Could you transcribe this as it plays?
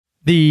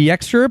The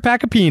Extra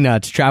Pack of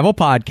Peanuts Travel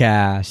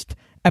Podcast,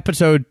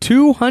 episode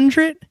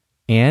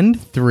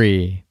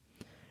 203.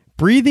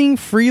 Breathing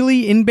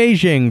freely in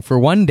Beijing for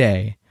one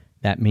day,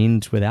 that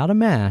means without a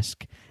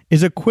mask,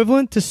 is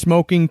equivalent to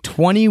smoking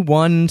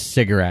 21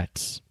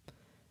 cigarettes.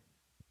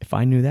 If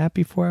I knew that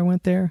before I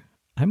went there,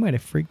 I might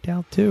have freaked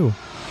out too.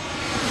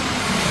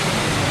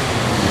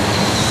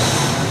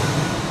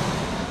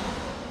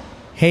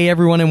 Hey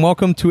everyone, and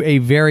welcome to a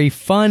very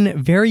fun,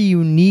 very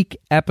unique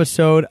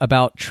episode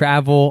about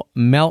travel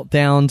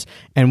meltdowns.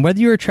 And whether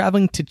you're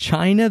traveling to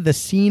China, the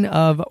scene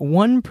of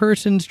one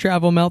person's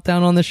travel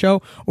meltdown on the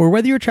show, or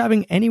whether you're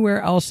traveling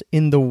anywhere else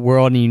in the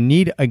world and you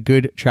need a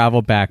good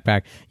travel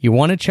backpack, you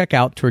want to check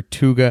out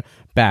Tortuga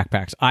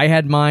Backpacks. I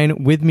had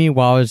mine with me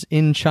while I was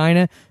in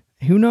China.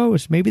 Who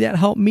knows? Maybe that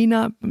helped me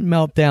not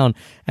melt down.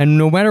 And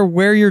no matter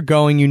where you're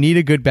going, you need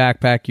a good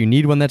backpack. You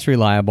need one that's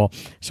reliable.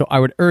 So I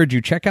would urge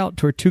you, check out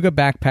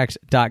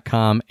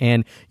TortugaBackpacks.com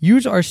and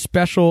use our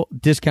special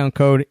discount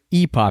code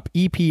EPOP,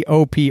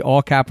 E-P-O-P,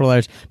 all capital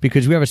letters,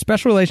 because we have a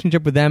special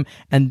relationship with them,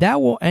 and that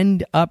will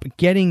end up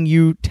getting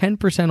you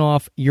 10%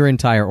 off your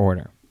entire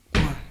order.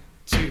 1,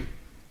 2,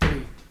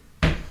 3.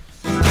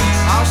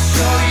 I'll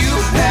show you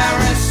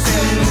Paris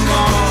in the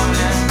morning.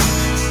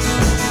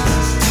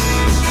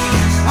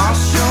 I'll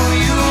show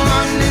you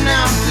London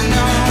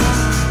afternoon.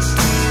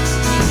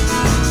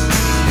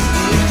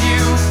 If you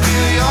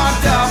feel your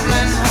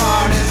Dublin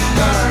heart is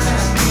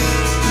burning,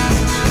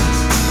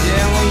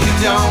 yeah, well, you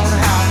don't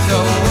have to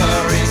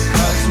worry,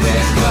 'cause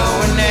we're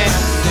going there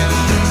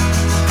soon.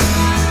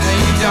 And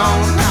you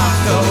don't have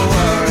to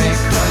worry,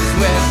 'cause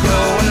we're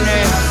going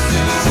there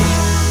soon.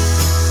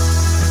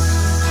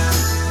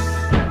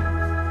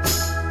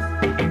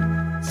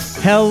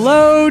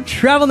 Hello,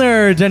 travel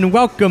nerds, and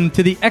welcome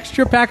to the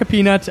Extra Pack of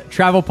Peanuts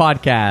Travel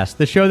Podcast,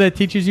 the show that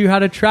teaches you how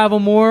to travel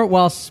more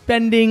while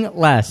spending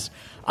less.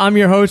 I'm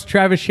your host,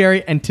 Travis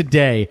Sherry, and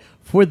today,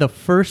 for the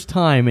first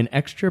time in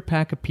Extra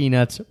Pack of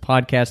Peanuts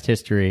podcast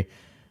history,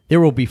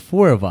 there will be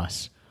 4 of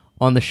us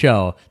on the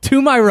show.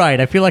 To my right,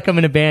 I feel like I'm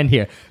in a band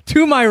here.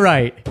 To my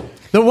right,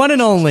 the one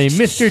and only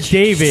Mr.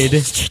 David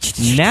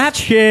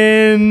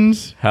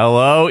Napkins.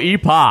 Hello,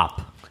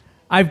 EPOP.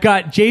 I've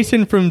got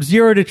Jason from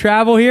Zero to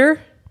Travel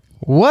here.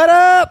 What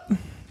up?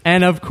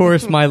 And, of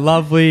course, my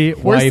lovely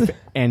wife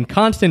and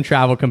constant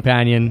travel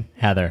companion,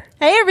 Heather.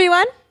 Hey,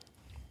 everyone.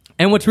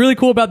 And what's really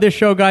cool about this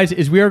show, guys,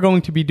 is we are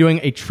going to be doing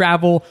a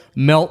travel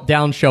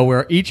meltdown show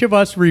where each of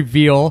us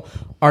reveal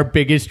our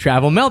biggest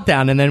travel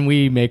meltdown, and then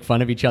we make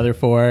fun of each other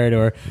for it,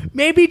 or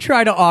maybe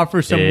try to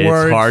offer some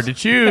words. It's hard to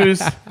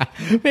choose.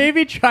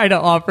 Maybe try to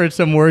offer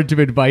some words of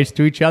advice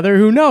to each other.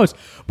 Who knows?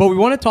 But we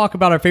want to talk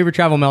about our favorite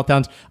travel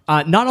meltdowns,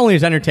 not only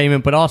as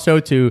entertainment, but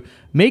also to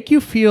make you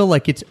feel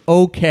like it's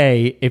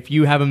okay if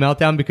you have a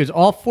meltdown, because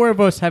all 4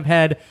 of us have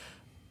had,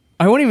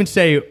 I won't even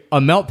say a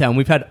meltdown.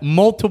 We've had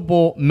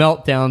multiple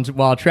meltdowns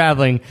while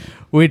traveling,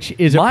 which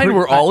is Mine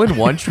were all in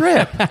one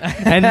trip.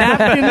 And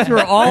Napkins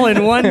were all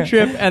in one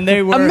trip, and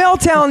they were... A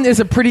meltdown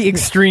is a pretty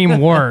extreme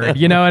word.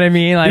 You know what I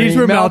mean? These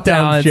were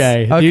meltdowns,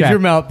 Jay. Okay. These were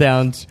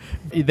meltdowns.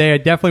 They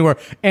definitely were.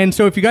 And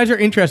so if you guys are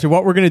interested,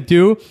 what we're going to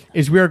do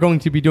is we are going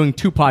to be doing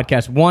 2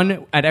 podcasts.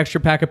 One at Extra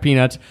Pack of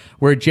Peanuts,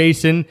 where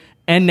Jason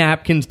and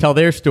Napkins tell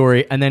their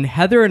story, and then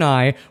Heather and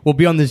I will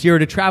be on the Zero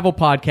to Travel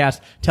podcast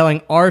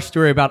telling our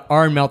story about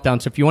our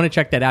meltdown. So if you want to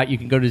check that out, you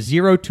can go to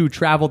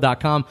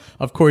zero2travel.com.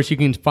 Of course, you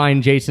can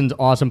find Jason's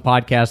awesome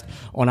podcast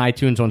on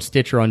iTunes, on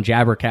Stitcher, on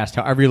Jabbercast.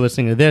 However you're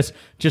listening to this,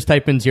 just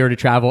type in Zero to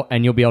Travel,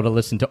 and you'll be able to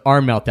listen to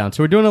our meltdown.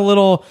 So we're doing a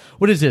little,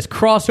 what is this,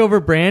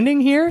 crossover branding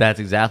here? That's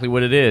exactly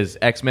what it is.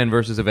 X-Men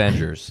versus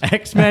Avengers.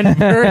 X-Men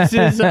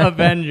versus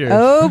Avengers.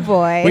 Oh,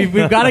 boy.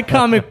 We've got a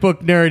comic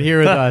book nerd here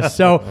with us.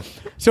 So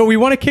we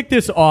want to kick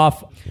this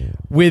off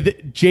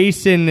with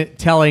Jason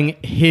telling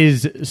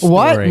his story.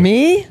 What?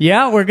 Me?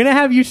 Yeah, we're going to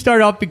have you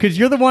start off because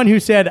you're the one who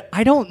said,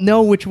 I don't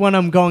know which one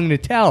I'm going to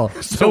tell.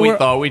 So we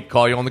thought we'd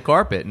call you on the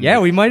carpet. Yeah,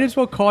 we might as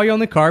well call you on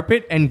the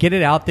carpet and get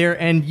it out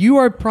there. And you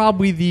are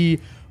probably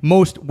the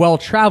most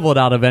well-traveled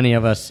out of any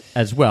of us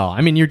as well. I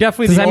mean, you're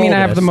definitely Does the that mean oldest.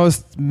 I have the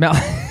most...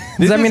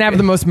 Does that mean I have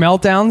the most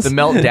meltdowns? The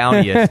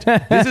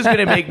meltdowniest. This is going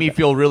to make me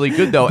feel really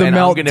good, though. The and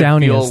I'm going to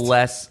meltdowniest. feel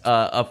less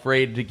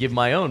afraid to give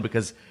my own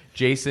because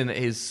Jason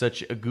is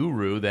such a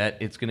guru that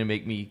it's going to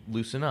make me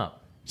loosen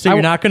up. So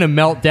you're not going to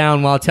melt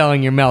down while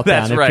telling your meltdown.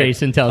 That's if right.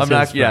 Jason tells I'm his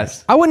not. first.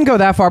 Yes. I wouldn't go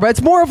that far, but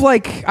it's more of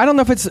like, I don't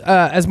know if it's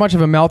as much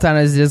of a meltdown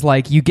as it is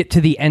like you get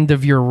to the end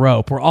of your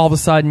rope where all of a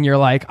sudden you're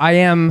like, I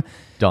am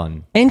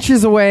Done.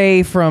 inches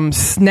away from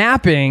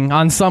snapping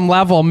on some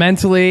level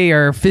mentally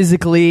or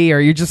physically, or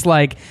you're just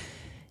like,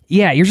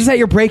 yeah, you're just at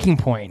your breaking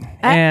point.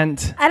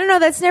 And I don't know.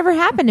 That's never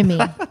happened to me.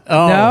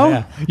 Oh, No?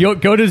 yeah. You'll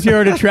go to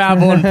Zero to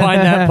Travel and find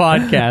that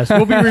podcast.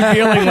 We'll be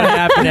revealing what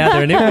happened,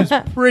 Heather, and it was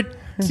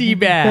pretty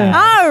bad.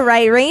 All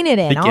right, rein it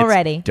in It gets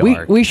already.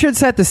 dark. we should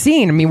set the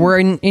scene. I mean, we're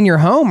in your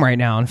home right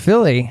now in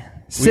Philly.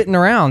 sitting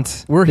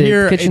around. We're the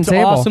here. kitchen It's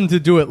table. awesome to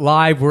do it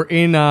live. We're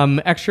in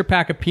Extra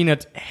Pack of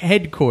Peanuts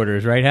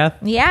headquarters, right, Heth?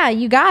 Yeah,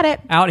 you got it.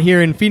 Out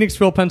here in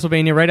Phoenixville,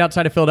 Pennsylvania, right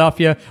outside of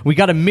Philadelphia. We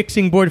got a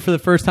mixing board for the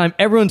first time.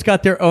 Everyone's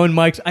got their own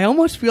mics. I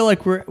almost feel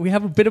like we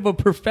have a bit of a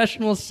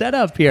professional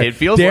setup here. It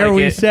feels Dare like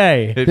we it.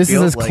 say? It This is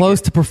feels as like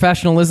close it. to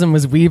professionalism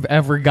as we've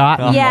ever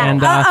gotten. Yeah,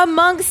 And,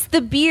 amongst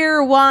the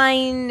beer,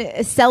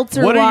 wine,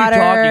 seltzer What water.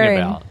 are you talking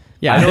and- about?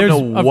 Yeah, I don't there's,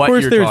 know of what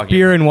course you're there's talking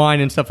beer about. and wine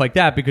and stuff like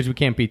that because we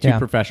can't be too Yeah.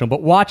 professional.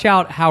 But watch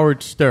out,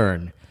 Howard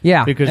Stern.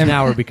 Yeah, because and-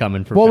 now we're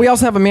becoming professional. well, we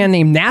also have a man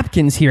named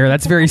Napkins here.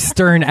 That's very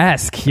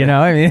Stern-esque, you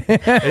know? I mean,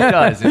 It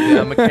does.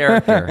 I'm a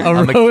character.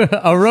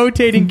 a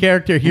rotating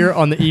character here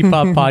on the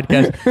EPOP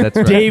podcast. That's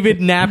right.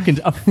 David Napkins,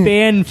 a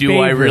fan Do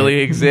favorite. I really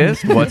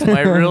exist? What's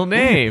my real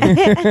name?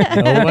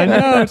 No one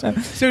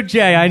knows. So,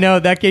 Jay, I know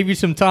that gave you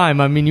some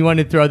time. I mean, you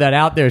wanted to throw that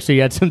out there so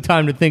you had some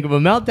time to think of a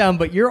meltdown,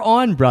 but you're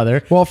on,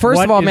 brother. well, first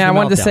What of all, is man, I the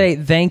wanted to meltdown? say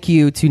thank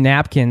you to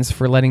Napkins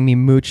for letting me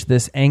mooch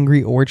this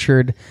Angry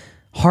Orchard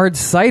hard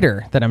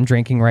cider that I'm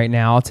drinking right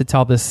now to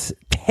tell this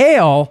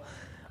tale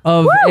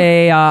of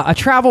a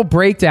travel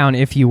breakdown,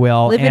 if you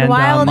will. Living And,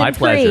 wild my and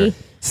pleasure. free.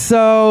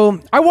 So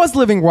I was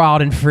living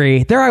wild and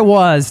free. There I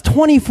was,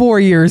 24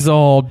 years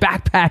old,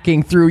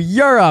 backpacking through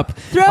Europe.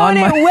 Throwing on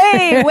it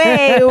my- way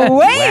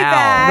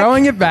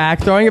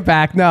back. Throwing it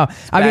back. No,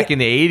 back in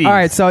the 80s. All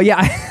right, so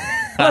yeah,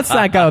 let's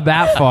not go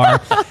that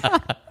far.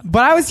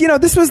 But I was,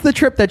 this was the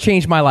trip that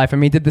changed my life. I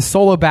mean, did the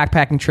solo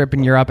backpacking trip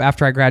in Europe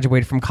after I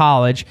graduated from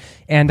college,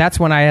 and that's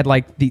when I had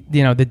like the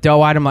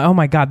dough item. Like, oh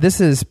my god,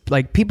 this is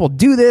like people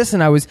do this,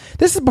 and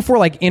this is before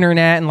like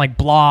internet and like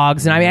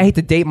blogs. And I mean, I hate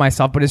to date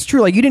myself, but it's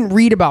true. Like you didn't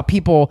read about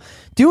people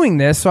doing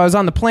this, so I was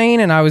on the plane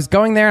and I was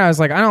going there, and I was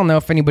like, I don't know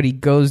if anybody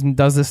goes and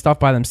does this stuff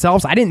by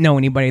themselves. I didn't know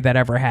anybody that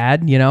ever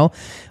had,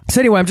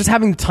 So anyway, I'm just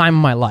having the time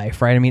of my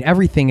life, right? I mean,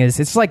 everything is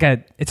it's a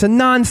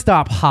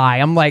nonstop high.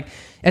 I'm like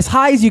as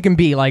high as you can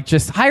be, like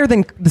just higher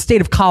than the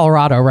state of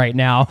Colorado right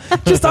now,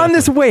 just on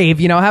this wave,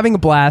 having a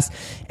blast.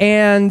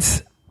 And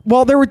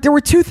well, there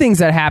were two things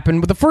that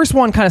happened, but the first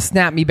one kind of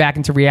snapped me back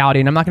into reality.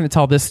 And I'm not going to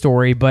tell this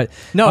story, but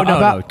No.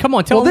 Come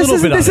on, tell a this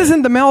little bit of This it.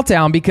 isn't the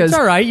meltdown because It's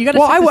all right. You gotta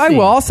Well, set the I scene.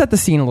 will. I'll set the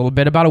scene a little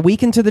bit. About a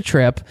week into the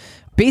trip,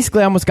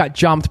 basically, I almost got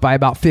jumped by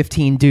about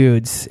 15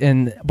 dudes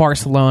in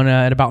Barcelona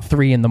at about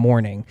 3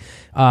 a.m.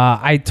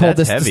 I told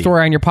That's the heavy.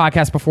 story on your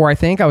podcast before. I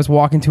think I was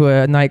walking to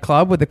a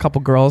nightclub with a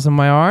couple girls in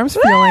my arms,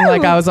 feeling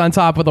like I was on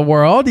top of the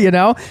world.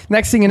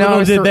 Next thing you know, I Little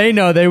was did they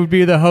know they would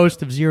be the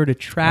host of Zero to Oh,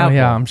 Travel.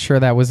 yeah, I'm sure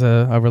that was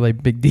a really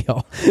big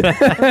deal.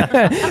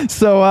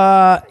 So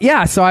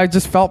I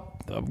just felt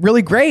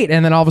really great,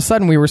 and then all of a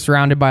sudden we were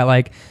surrounded by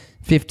like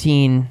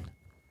 15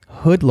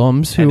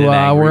 hoodlums who And an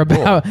angry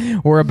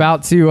were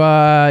about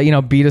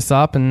to beat us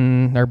up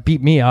or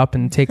beat me up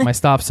and take my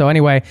stuff. So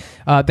anyway,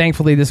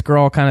 thankfully this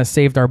girl kind of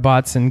saved our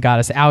butts and got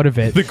us out of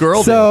it. The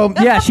girl So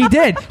yeah, she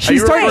did. Are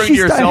you referring to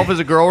yourself as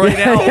a girl right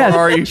now, Yeah. or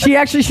are you?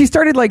 She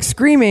started like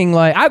screaming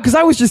because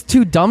I was just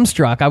too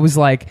dumbstruck. I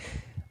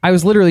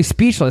was literally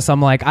speechless.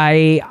 I'm like,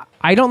 I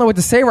don't know what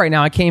to say right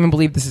now. I can't even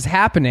believe this is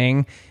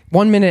happening.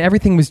 1 minute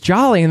everything was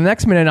jolly, and the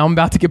next minute I'm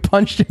about to get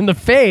punched in the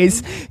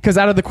face because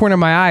out of the corner of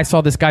my eye I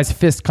saw this guy's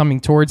fist coming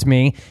towards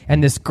me,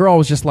 and this girl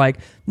was just like,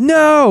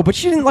 no, but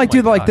she didn't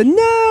do the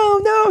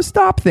no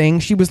stop thing.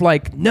 She was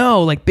like,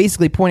 no, like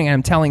basically pointing at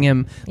him, telling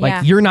him like,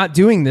 Yeah. you're not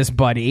doing this,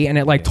 buddy, and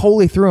it like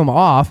totally threw him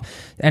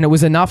off, and it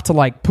was enough to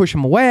like push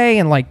him away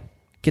and like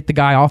get the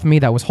guy off me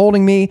that was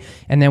holding me.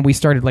 And then we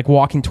started like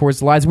walking towards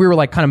the lights. We were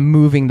like kind of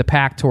moving the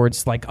pack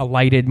towards like a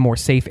lighted, more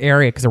safe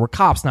area because there were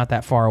cops not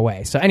that far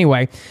away. So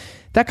anyway,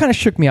 that kind of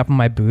shook me up in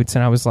my boots,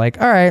 and I was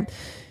like, all right,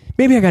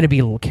 maybe I got to be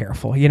a little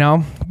careful,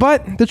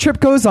 But the trip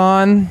goes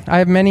on. I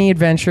have many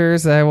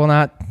adventures. I will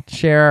not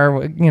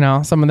share,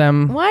 some of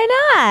them. Why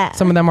not?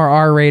 Some of them are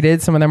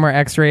R-rated. Some of them are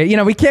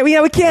X-rated. We can't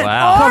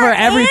Wow. cover R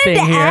everything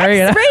and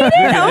here. X-rated?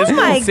 Oh This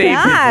my will save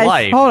his gosh.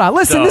 life. Hold on,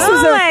 listen. So-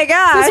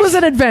 This was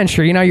an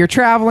adventure. You're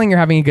traveling, you're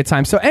having a good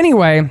time. So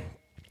anyway,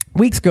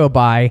 weeks go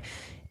by,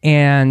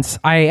 and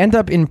I end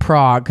up in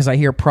Prague because I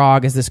hear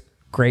Prague is this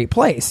great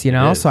place.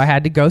 is. So I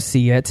had to go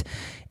see it,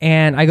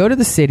 and I go to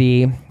the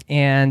city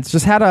and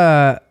just had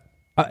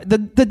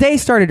the day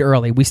started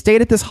early. We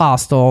stayed at this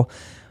hostel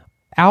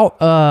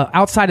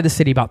outside of the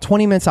city, about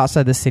 20 minutes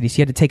outside the city. So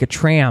you had to take a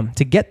tram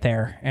to get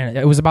there. And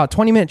it was about a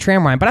 20-minute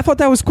tram ride. But I thought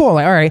that was cool.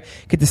 Like, all right,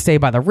 get to stay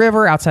by the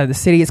river outside of the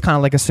city. It's kind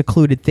of like a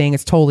secluded thing.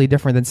 It's totally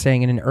different than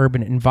staying in an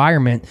urban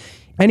environment.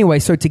 Anyway,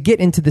 so to get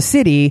into the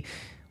city,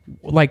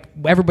 like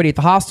everybody at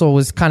the hostel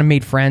was kind of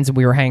made friends and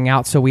we were hanging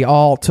out. So we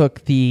all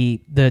took the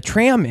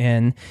tram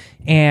in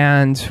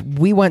and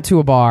we went to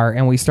a bar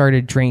and we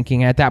started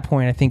drinking. At that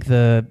point, I think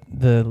the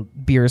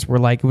beers were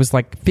like, it was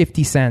like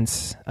 50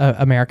 cents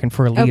American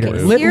for a liter. Okay,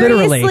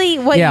 seriously, Literally.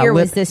 what Yeah, year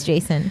was this,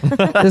 Jason? 50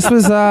 This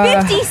was,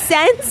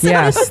 cents?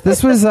 yes,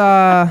 this was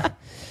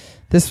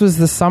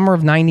the summer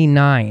of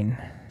 99.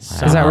 Is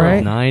that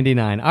right?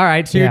 99. All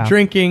right, so Yeah. you're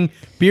drinking.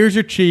 Beers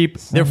are cheap.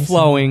 They're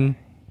flowing.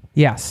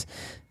 Yes.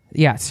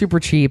 Yeah, super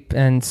cheap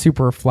and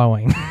super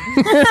flowing.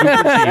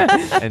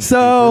 And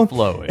So super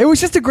flowing. it was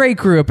just a great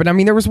group. And I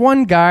mean, there was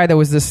one guy that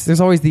was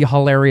there's always the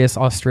hilarious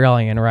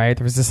Australian, right?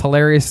 There was this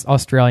hilarious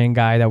Australian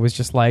guy that was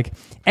just like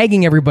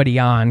egging everybody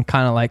on,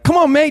 kind of like, come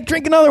on, mate,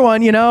 drink another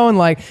one, you know? And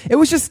like, we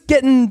were just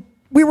getting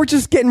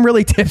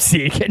really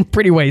tipsy, getting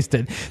pretty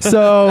wasted.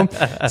 So,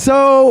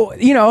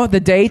 you know, the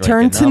day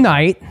turned to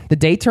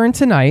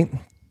night,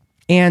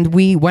 and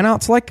we went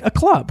out to like a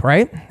club,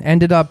 right?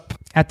 Ended up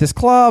at this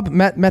club,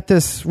 met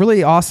this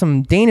really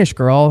awesome Danish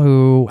girl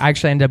who I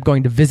actually ended up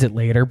going to visit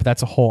later, but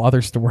that's a whole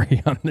other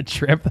story on the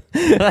trip.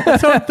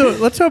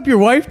 Let's hope your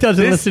wife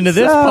doesn't listen to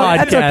this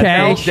podcast. That's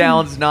okay.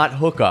 Meltdowns, not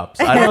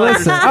hookups. I don't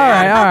Listen,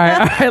 understand. all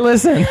right,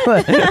 listen.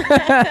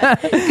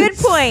 Good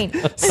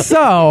point.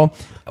 So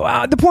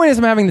the point is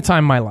I'm having the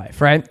time of my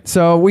life, right?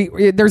 So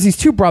there's these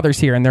two brothers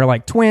here, and they're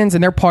like twins,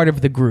 and they're part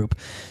of the group.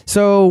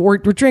 So we're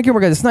drinking, we're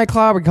going to this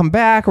nightclub, we come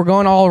back, we're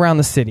going all around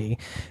the city.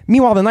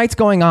 Meanwhile, the night's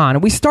going on,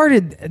 and we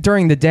started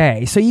during the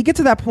day. So you get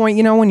to that point,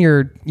 you know, when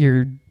you're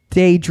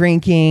day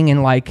drinking,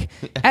 and like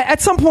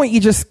at some point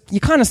you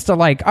kind of start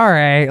like, all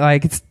right,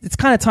 like it's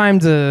kind of time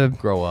to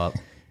Grow up.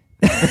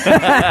 it's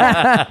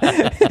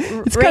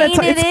Rein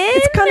kind it of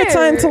in,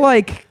 time to or-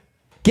 like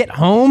get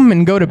home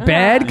and go to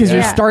bed because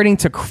you're Yeah. starting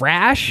to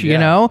crash. You Yeah.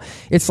 know,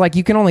 it's like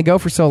you can only go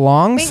for so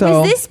long. Wait,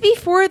 so was this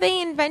before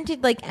they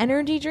invented like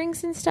energy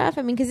drinks and stuff?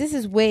 I mean, because this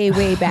is way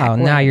back. oh,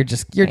 now when. you're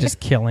just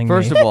killing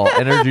First me. of all,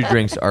 energy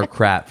drinks are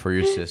crap for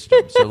your system.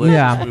 So let's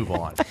Yeah. just move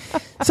on.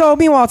 So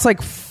meanwhile, it's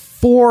like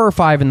 4 or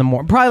 5 in the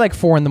morning, probably like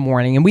 4 in the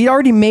morning. And we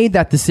already made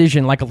that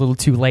decision like a little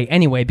too late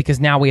anyway, because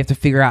now we have to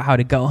figure out how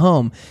to go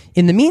home.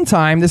 In the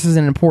meantime, this is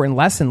an important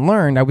lesson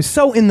learned. I was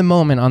so in the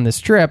moment on this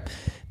trip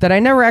that I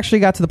never actually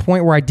got to the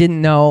point where I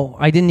didn't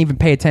even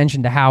pay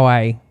attention to how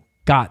I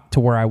got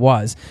to where I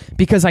was,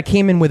 because I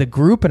came in with a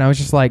group and I was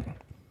just like,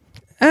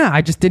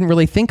 I just didn't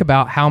really think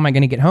about how am I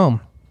going to get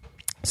home.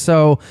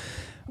 So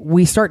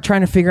we start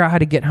trying to figure out how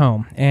to get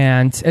home.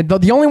 And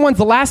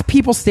the last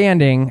people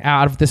standing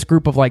out of this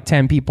group of like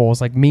 10 people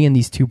was like me and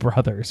these two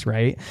brothers,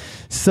 right?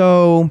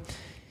 So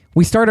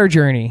we start our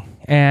journey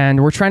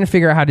and we're trying to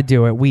figure out how to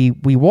do it. We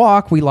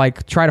walk, we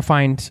like try to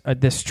find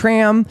this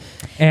tram,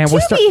 and To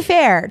be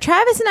fair,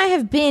 Travis and I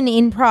have been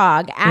in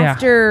Prague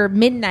after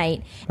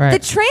midnight. Right. The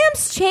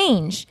trams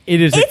change.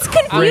 It's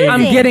confusing.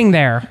 I'm getting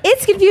there.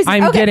 It's confusing.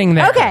 I'm Okay, getting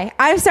there. Okay,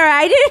 I'm sorry.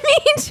 I didn't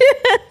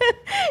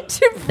mean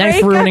to break Thanks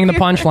for ruining up the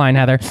your- punchline,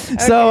 Heather.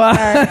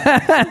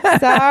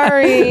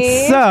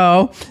 Sorry.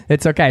 So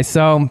it's okay.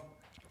 So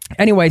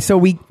anyway, so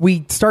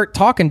we start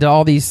talking to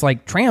all these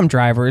like tram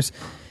drivers.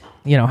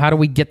 You know, how do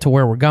we get to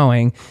where we're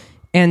going?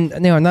 And you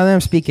know, none of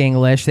them speak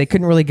English. They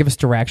couldn't really give us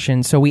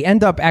direction. So we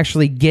end up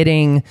actually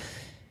getting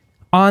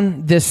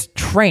on this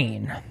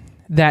train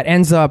that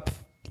ends up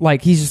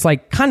like, he's just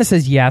like kind of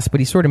says yes, but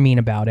he's sort of mean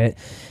about it.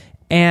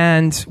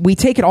 And we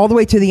take it all the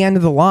way to the end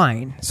of the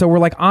line. So we're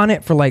like on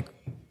it for like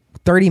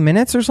 30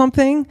 minutes or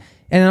something.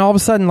 And then all of a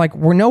sudden, like,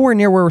 we're nowhere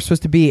near where we're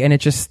supposed to be, and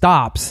it just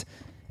stops.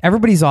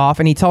 Everybody's off,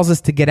 and he tells us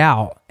to get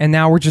out. And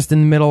now we're just in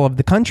the middle of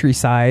the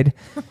countryside.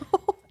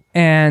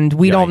 And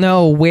we don't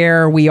know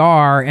where we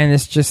are, and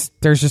it's just,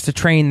 there's just a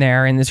train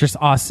there, and it's just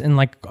us in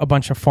like a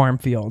bunch of farm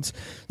fields.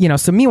 You know,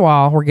 so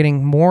meanwhile, we're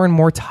getting more and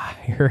more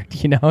tired.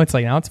 You know, it's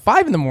like now it's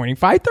 5 in the morning,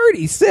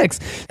 5:30, 6.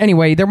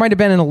 Anyway, there might have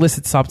been an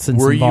illicit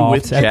substance Were you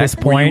involved with at Czech? this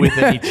Were you point. with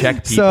any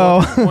Czech people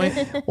So- at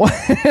this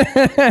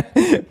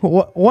point?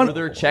 One Were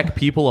there Czech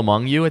people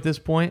among you at this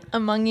point?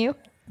 Among you.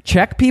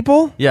 Czech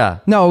people? Yeah.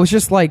 No, it was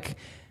just like,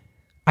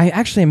 I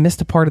actually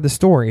missed a part of the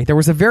story. There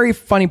was a very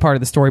funny part of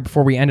the story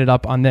before we ended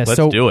up on this.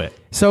 Let's do it.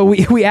 So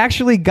we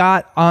actually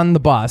got on the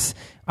bus.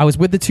 I was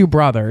with the two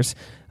brothers.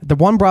 The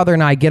one brother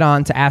and I get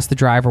on to ask the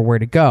driver where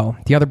to go.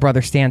 The other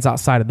brother stands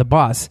outside of the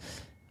bus.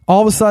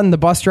 All of a sudden, the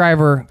bus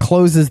driver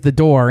closes the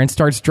door and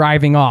starts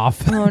driving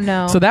off. Oh,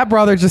 no. So that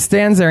brother just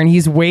stands there and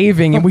he's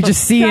waving, and we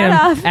just see him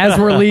off. as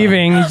we're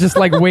leaving. He's just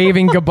like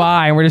waving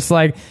goodbye, and we're just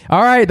like,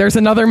 all right, there's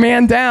another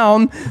man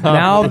down.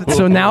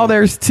 Now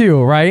there's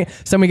 2, right?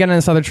 So we get on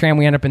this other tram.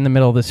 We end up in the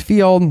middle of this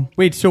field.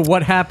 Wait, so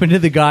what happened to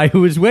the guy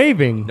who was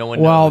waving? No one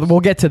Well, knows. we'll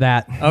get to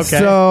that. Okay.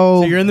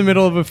 So you're in the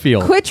middle of a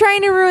field. Quit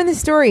trying to ruin the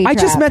story. I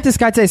just Trav. met this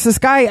guy today. So this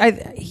guy,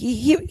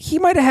 he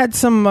might have had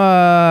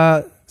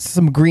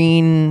some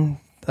green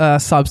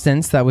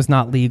substance that was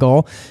not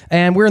legal,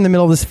 and we're in the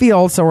middle of this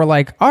field. So we're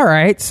like, all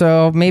right,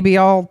 so maybe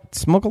I'll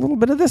smoke a little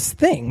bit of this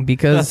thing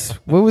because it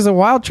was a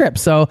wild trip.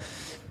 So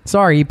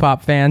sorry,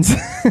 E-pop fans.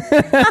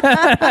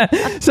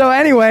 So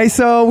anyway,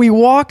 so we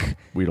walk.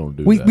 We don't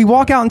do we, that. we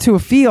walk out into a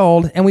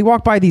field, and we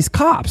walk by these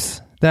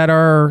cops that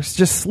are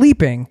just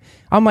sleeping.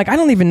 I'm like, I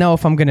don't even know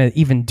if I'm going to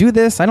even do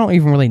this. I don't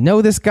even really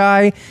know this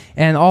guy.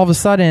 And all of a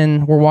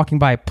sudden, we're walking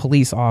by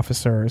police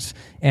officers,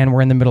 and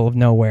we're in the middle of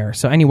nowhere.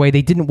 So anyway,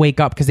 they didn't wake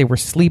up because they were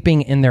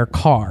sleeping in their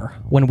car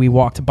when we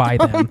walked by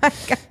them.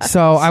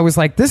 So I was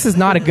like, this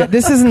isn't a good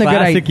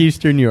Classic idea.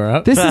 Eastern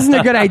Europe. This isn't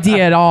a good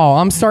idea at all.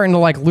 I'm starting to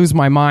like lose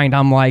my mind.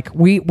 I'm like,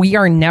 we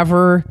are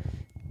never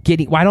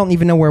I don't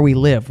even know where we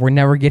live. We're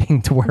never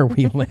getting to where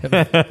we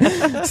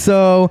live.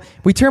 So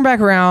we turn back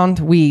around,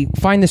 we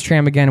find this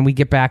tram again, and we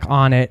get back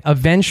on it.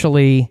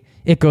 Eventually,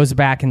 it goes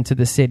back into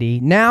the city.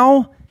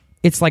 Now,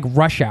 it's like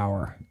rush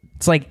hour.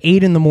 It's like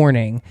 8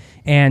 a.m,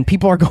 and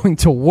people are going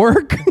to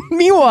work.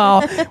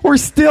 Meanwhile, we're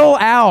still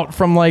out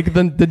from like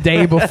the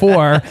day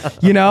before,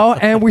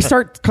 and we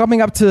start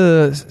coming up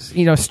to,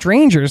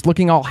 strangers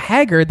looking all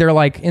haggard. They're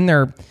like in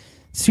their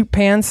suit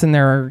pants and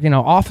their,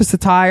 office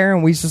attire.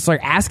 And we just start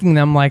asking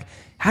them like,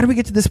 how do we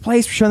get to this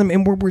place? We're showing them,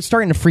 and we're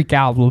starting to freak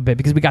out a little bit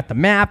because we got the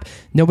map.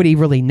 Nobody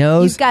really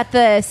knows. You've got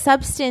the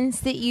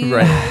substance that you...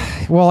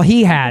 Right. Well,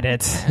 he had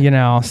it,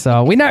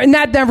 so and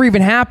that never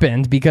even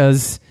happened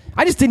because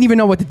I just didn't even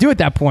know what to do at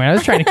that point. I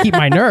was trying to keep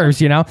my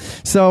nerves,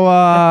 So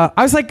I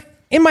was like,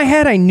 in my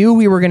head, I knew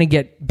we were going to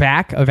get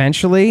back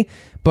eventually,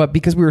 but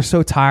because we were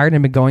so tired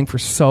and been going for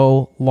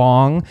so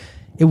long,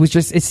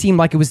 it seemed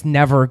like it was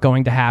never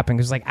going to happen. It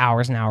was like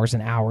hours and hours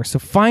and hours. So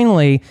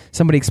finally,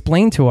 somebody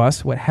explained to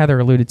us what Heather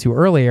alluded to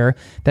earlier,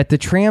 that the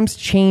trams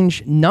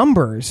change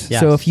numbers. Yes.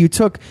 So if you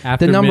took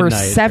After the number midnight,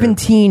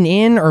 17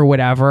 in or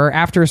whatever,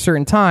 after a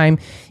certain time,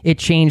 it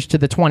changed to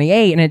the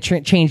 28 and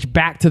it changed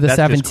back to the That's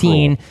just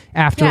 17 cruel.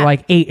 after Yeah.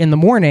 like 8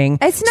 a.m.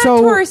 It's not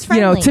so, tourist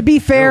friendly. To be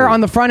fair,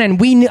 on the front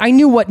end, I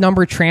knew what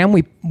number tram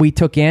we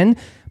took in,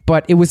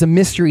 but it was a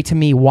mystery to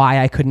me why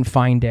I couldn't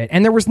find it.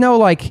 And there was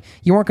no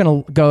you weren't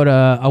going to go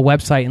to a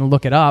website and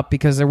look it up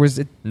because there was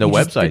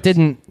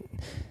websites.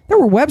 There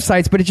were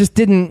websites, but it just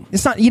didn't.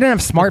 It's not. You didn't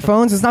have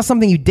smartphones. It's not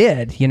something you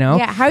did.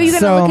 Yeah, how are you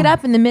going to look it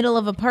up in the middle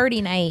of a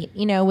party night?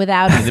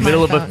 Without In the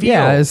middle of a field.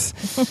 Yeah. Without a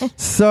So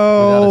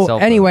cell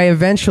phone. anyway,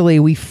 eventually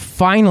we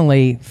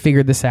finally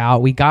figured this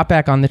out. We got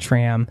back on the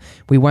tram.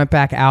 We went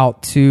back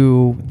out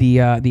to the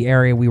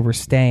area we were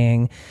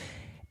staying.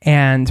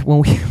 And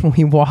when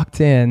we walked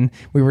in,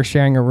 we were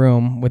sharing a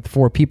room with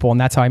 4 people, and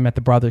that's how I met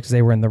the brother because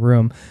they were in the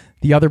room.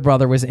 The other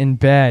brother was in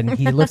bed, and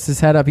he lifts his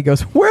head up. He goes,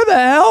 "Where the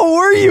hell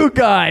were you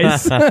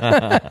guys?"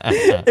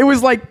 It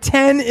was like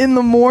 10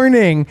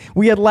 a.m.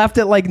 We had left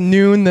at like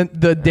noon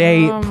the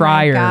day Oh my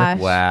prior. gosh.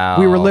 Wow.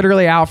 We were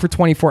literally out for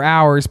 24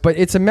 hours, but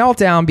it's a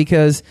meltdown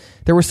because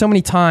there were so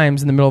many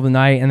times in the middle of the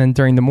night and then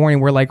during the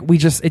morning where like it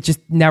just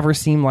never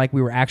seemed like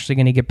we were actually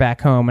going to get back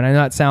home. And I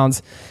know it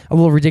sounds a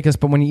little ridiculous,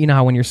 but when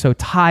when you're so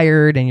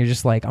tired and you're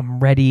just like, I'm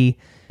ready.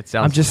 It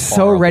sounds I'm just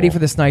horrible. so ready for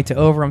this night to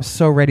over. I'm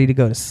so ready to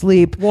go to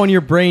sleep. Well, and your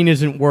brain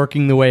isn't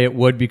working the way it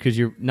would because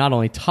you're not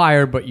only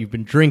tired, but you've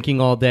been drinking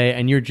all day,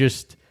 and you're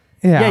just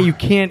you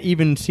can't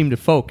even seem to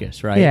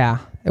focus, right? Yeah.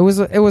 It was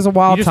a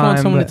wild You just time. want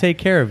someone but- to take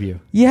care of you,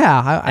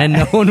 Yeah. and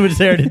no one was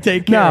there to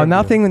take care. No, of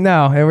nothing. You.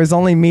 No, it was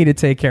only me to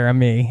take care of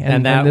me,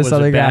 And that this was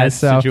other a guy. bad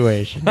So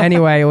situation.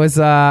 anyway, it was.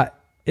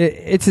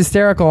 It's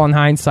hysterical in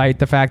hindsight,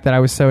 the fact that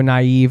I was so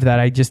naive that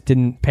I just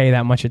didn't pay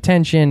that much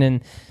attention, and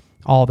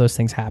all those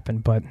things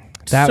happened. But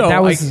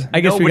that was. I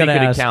guess we Nobody got to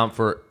could ask. account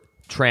for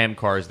tram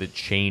cars that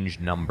change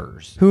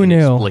numbers. Who knew?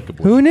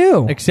 Inexplicably. Who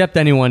knew? Except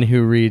anyone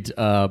who reads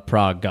a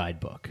Prague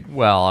guidebook.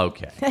 Well,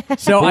 okay.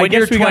 So But I when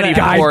you're guess we got to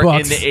 24 in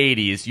Guidebooks. the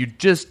 80s, you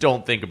just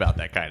don't think about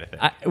that kind of thing.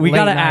 we Late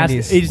got to ask: 90s,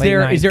 is late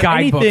there 90s.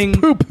 Guidebooks.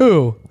 anything? Poo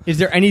poo. Is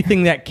there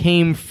anything that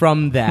came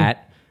from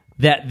that?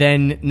 That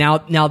then now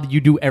that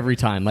you do every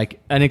time, like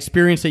an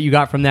experience that you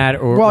got from that,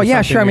 or Well, or yeah,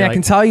 something sure. I mean, where I you're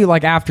can like, tell you,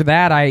 like after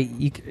that,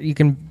 you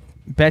can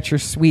bet your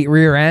sweet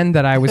rear end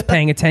that I was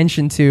paying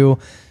attention to,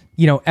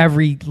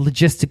 every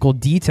logistical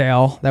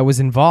detail that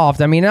was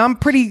involved. I mean, I'm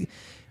pretty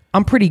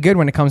good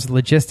when it comes to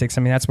logistics.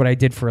 I mean, that's what I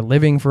did for a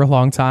living for a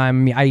long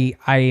time. I mean,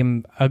 I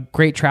am a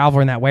great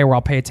traveler in that way where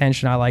I'll pay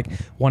attention. I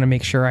want to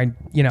make sure I,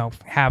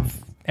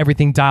 have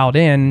everything dialed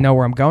in, know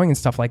where I'm going and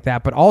stuff like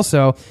that. But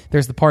also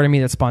there's the part of me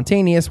that's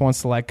spontaneous,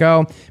 wants to let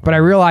go. But I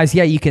realize,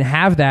 you can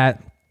have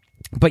that,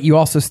 but you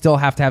also still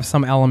have to have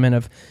some element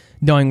of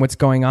knowing what's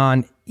going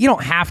on. You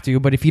don't have to,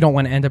 but if you don't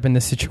want to end up in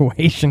this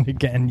situation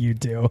again, you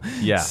do.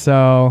 Yeah.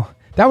 So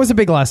that was a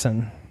big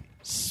lesson.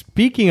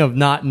 Speaking of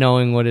not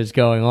knowing what is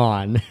going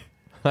on,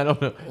 I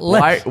don't know.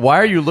 Why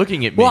are you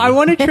looking at me? well, I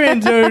want to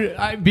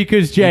transition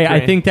because Jay, Okay.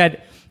 I think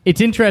that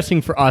it's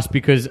interesting for us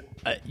because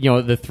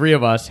the 3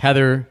 of us,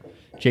 Heather,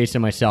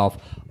 Jason, myself,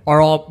 are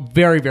all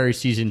very, very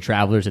seasoned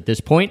travelers at this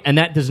point, and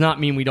that does not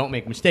mean we don't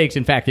make mistakes.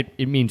 In fact,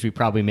 it means we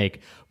probably make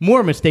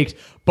more mistakes.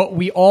 But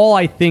we all,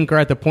 I think, are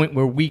at the point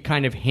where we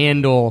kind of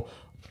handle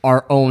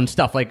our own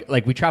stuff, like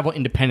we travel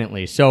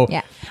independently. So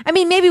Yeah. I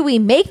mean, maybe we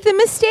make the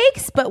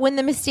mistakes, but when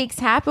the mistakes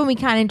happen, we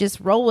kind of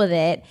just roll with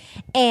it.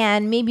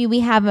 And maybe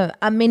we have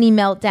a mini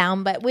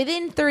meltdown, but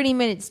within 30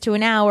 minutes to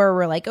an hour,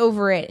 we're like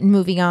over it and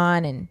moving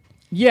on. And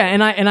yeah,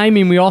 and I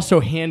mean, we also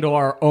handle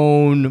our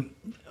own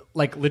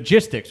like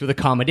logistics with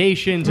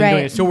accommodations and Right.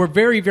 doing it. So we're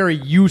very, very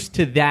used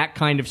to that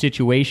kind of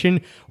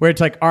situation where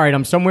it's like, all right,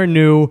 I'm somewhere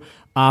new.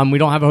 We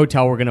don't have a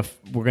hotel. We're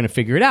gonna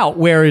figure it out.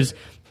 Whereas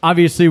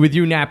obviously with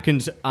you,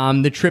 Napkins,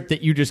 the trip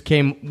that you just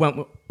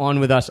went on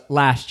with us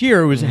last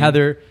year was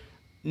Heather,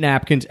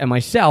 Napkins, and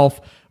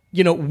myself.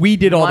 We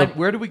did all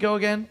Where do we go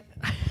again?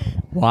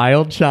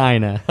 Wild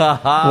China.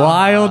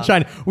 Wild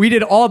China. We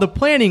did all the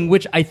planning,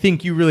 which I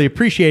think you really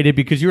appreciated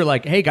because you were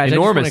like, hey, guys, I just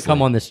want to Enormously.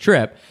 come on this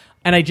trip.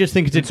 And I just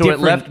think it's a So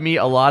different... it left me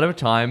a lot of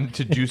time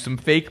to do some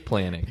fake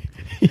planning.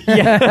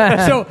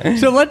 Yeah.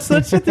 So let's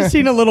set the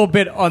scene a little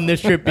bit on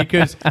this trip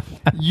because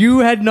you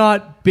had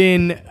not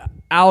been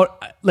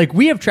out... Like,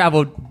 we have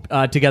traveled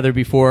together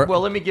before.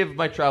 Well, let me give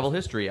my travel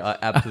history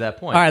up to that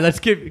point. All right, let's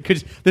give...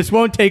 Because this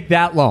won't take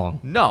that long.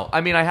 No, I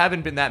mean, I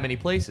haven't been that many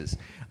places.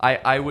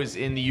 I was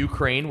in the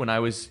Ukraine when I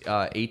was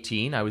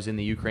 18. I was in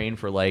the Ukraine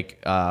for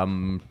like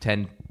 10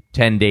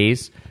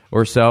 days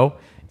or so.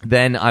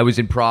 Then I was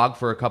in Prague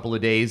for a couple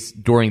of days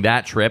during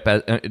that trip,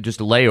 just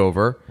a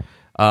layover.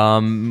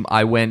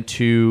 I went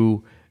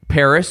to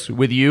Paris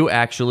with you,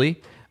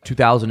 actually,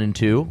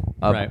 2002.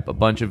 Right. A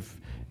bunch of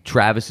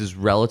Travis's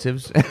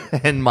relatives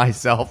and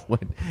myself.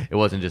 It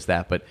wasn't just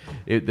that, but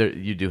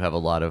you do have a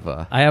lot of...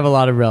 I have a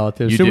lot of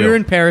relatives. You So we do. were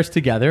in Paris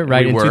together,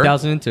 right, We in were.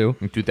 2002.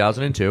 In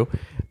 2002.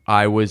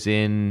 I was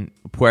in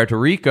Puerto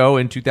Rico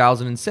in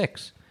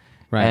 2006.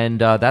 Right. And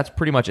that's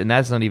pretty much, and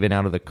that's not even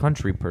out of the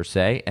country per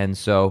se. And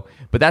so,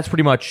 but that's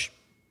pretty much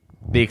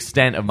the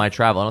extent of my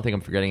travel. I don't think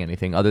I'm forgetting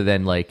anything other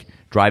than like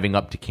driving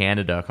up to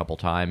Canada a couple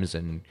times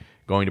and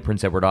going to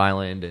Prince Edward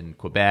Island and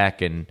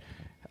Quebec. And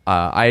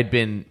I had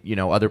been,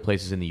 other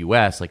places in the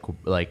U.S.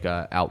 like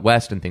out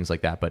west and things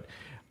like that. But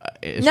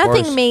as far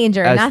Nothing as-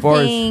 major, as far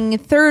as- nothing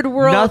third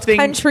world Nothing,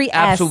 country.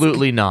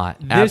 absolutely not.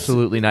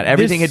 Absolutely not.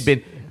 Everything this- had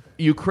been.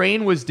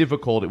 Ukraine was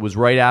difficult. It was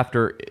right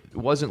after. It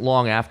wasn't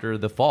long after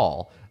the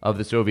fall of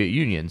the Soviet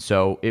Union,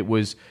 so it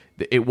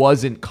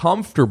wasn't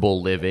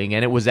comfortable living,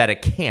 and it was at a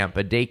camp,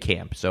 a day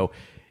camp. So,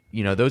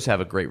 those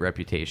have a great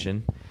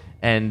reputation,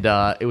 and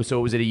it was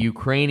at a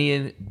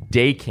Ukrainian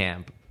day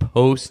camp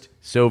post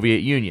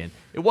Soviet Union.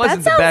 It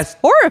wasn't That the sounds best.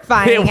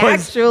 horrifying, It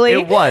was, actually.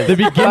 it was The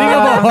beginning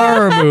of a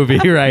horror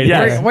movie, right?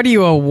 Yes. here. What are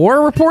you, a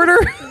war reporter?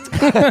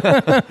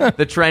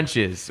 The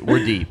trenches were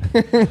deep,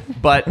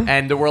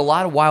 and there were a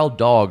lot of wild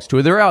dogs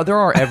too. There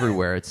are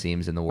everywhere, it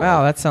seems, in the world.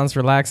 Wow, that sounds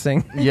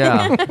relaxing.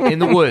 Yeah, in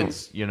the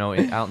woods,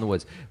 out in the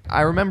woods.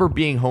 I remember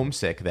being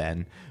homesick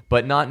then,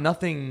 but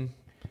nothing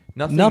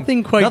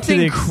quite to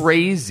the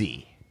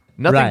crazy,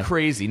 nothing Right.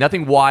 crazy,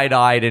 nothing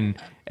wide-eyed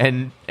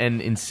and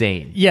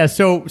insane. Yeah,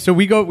 so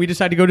we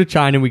decide to go to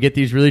China. We get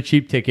these really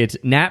cheap tickets.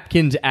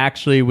 Napkins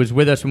actually was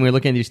with us when we were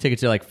looking at these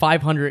tickets. They're like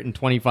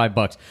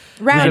 $525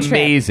 Round It was trip.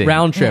 amazing.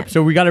 round trip. Yeah.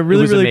 So we got a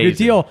really was really good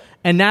amazing. deal.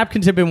 And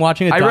Napkins have been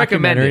watching a I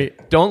recommend documentary.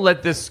 it. Don't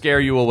let this scare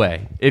you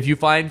away. If you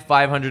find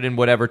 500 and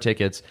whatever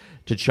tickets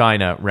to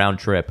China round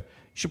trip, you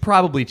should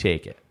probably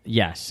take it.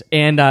 Yes,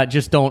 and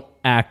just don't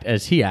act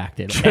as he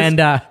acted.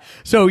 And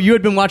so you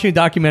had been watching a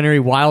documentary,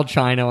 Wild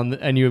China,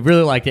 and you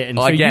really liked it. And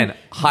so Again,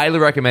 highly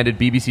recommended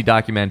BBC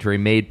documentary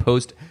made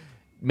post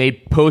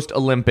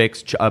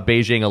Olympics,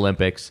 Beijing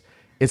Olympics.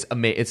 It's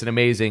an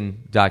amazing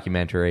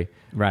documentary.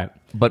 Right.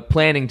 But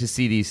planning to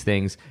see these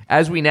things,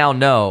 as we now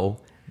know,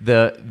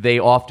 they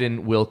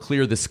often will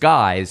clear the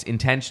skies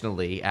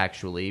intentionally,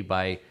 actually,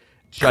 by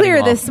shutting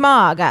Clear the off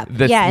smog up.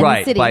 In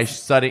right, the by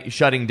cities.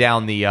 shutting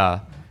down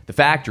the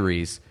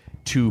factories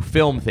to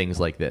film things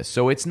like this.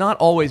 So it's not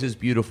always as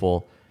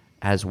beautiful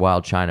as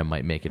Wild China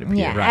might make it appear.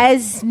 Yeah,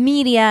 as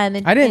media.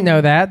 And I didn't know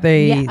that.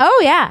 They Yeah.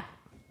 Oh, yeah.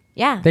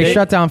 Yeah. they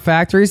shut down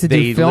factories to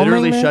They do filming.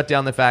 literally there? shut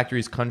down the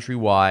factories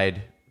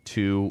countrywide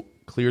to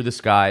clear the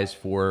skies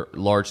for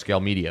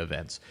large-scale media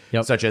events,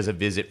 Yep. such as a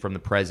visit from the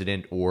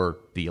president or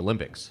the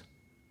Olympics.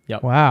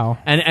 Yep. Wow.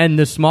 And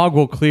the smog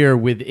will clear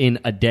within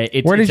a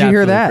day. Where did it's you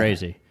hear absolutely that?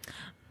 Crazy.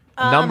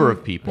 A number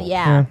of people.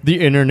 Yeah.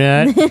 The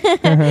internet.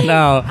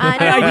 No.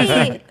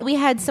 No, we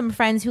had some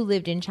friends who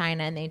lived in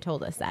China, and they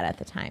told us that at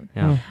the time.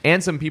 Yeah.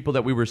 And some people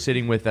that we were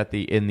sitting with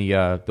in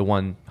the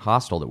one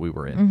hostel that we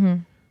were in. Mm-hmm.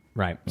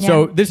 Right. Yeah.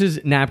 So this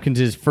is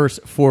Napkins'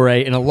 first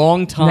foray in a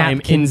long time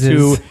Napkins'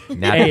 into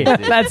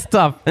Napkins'. That's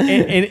tough.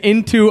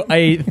 into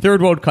a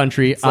third world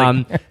country.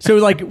 like- So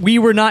like we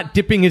were not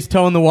dipping his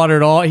toe in the water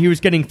at all. He was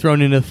getting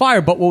thrown into the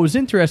fire. But what was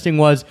interesting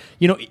was,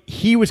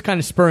 he was kind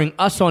of spurring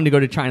us on to go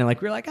to China.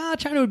 Like we were like,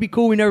 China would be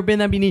cool. We've never been.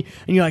 That'd be neat.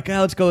 And you're like,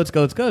 let's go.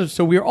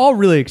 So we were all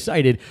really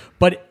excited.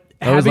 But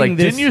I was having like,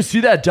 this, didn't you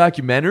see that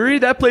documentary?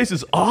 That place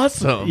is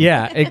awesome.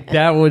 Yeah,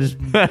 that was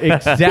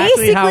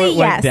exactly how it Basically, went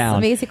yes.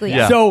 down. Basically, Yeah.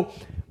 yes. So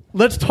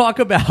let's talk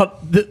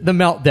about the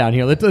meltdown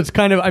here. Let's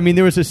kind of,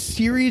 there was a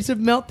series of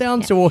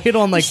meltdowns, so we'll hit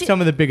on like Should- some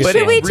of the biggest. But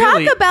Should we it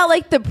really- talk about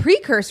like the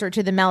precursor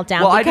to the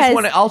meltdown? Well, I just Because-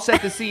 want to. I'll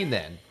set the scene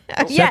then.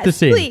 yes, the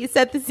scene. please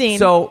set the scene.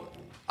 So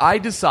I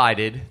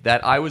decided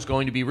that I was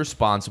going to be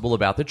responsible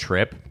about the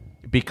trip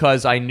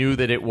because I knew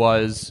that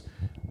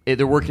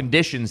there were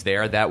conditions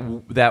there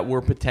that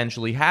were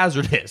potentially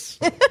hazardous.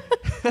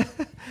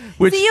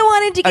 Which, So you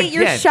wanted to get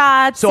your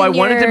shots So I and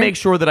wanted to your- make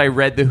sure that I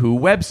read the WHO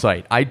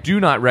website. I do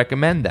not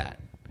recommend that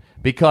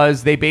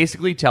because they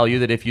basically tell you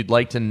that if you'd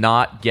like to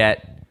not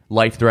get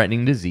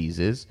life-threatening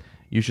diseases,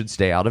 you should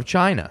stay out of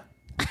China.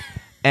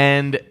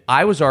 And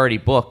I was already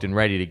booked and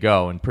ready to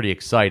go and pretty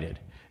excited.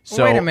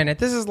 So Wait a minute.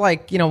 This is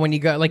like, when you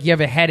go, like you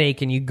have a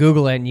headache and you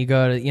Google it and you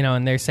go to,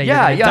 and they say,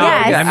 Yeah, you're yeah, gonna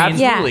Yes. die. yeah, I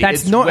mean, absolutely.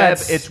 that's it's no- web.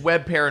 that's- It's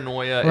web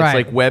paranoia. Right.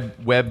 It's like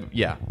web.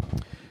 Yeah.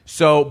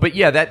 So, but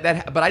yeah,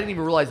 that. But I didn't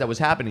even realize that was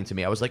happening to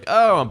me. I was like,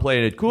 oh, I'm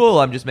playing it cool.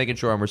 I'm just making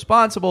sure I'm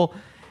responsible.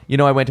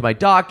 I went to my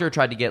doctor,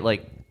 tried to get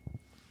like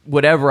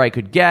whatever I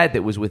could get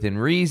that was within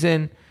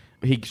reason.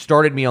 He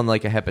started me on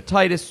like a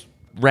hepatitis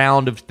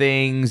round of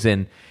things,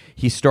 and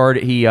he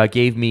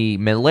gave me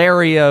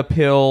malaria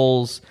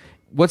pills.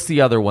 What's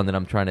the other one that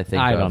I'm trying to think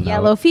I of? don't know.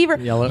 Yellow fever.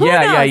 Yellow- Who Yeah,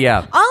 knows? yeah, yeah.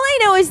 All I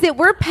know is that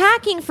we're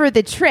packing for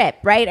the trip,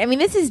 right? I mean,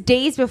 this is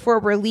days before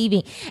we're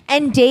leaving.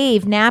 And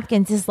Dave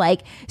Napkins is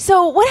like,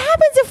 so what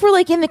happens if we're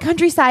like in the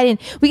countryside and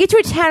we get to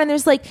a town and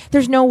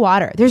there's no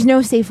water. There's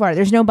no safe water.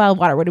 There's no bottled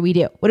water. What do we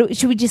do?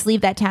 Should we just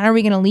leave that town? Are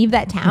we going to leave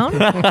that town?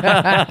 Did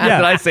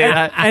I say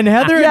that? And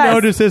Heather Yes.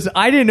 notices.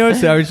 I didn't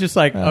notice it. I was just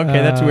like, okay,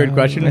 that's a weird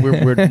question.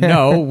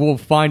 We'll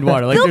find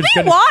water. Like, There'll there's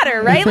be gonna-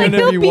 water, right? there's Like gonna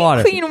there'll be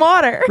water. clean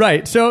water.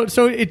 Right. So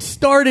it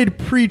started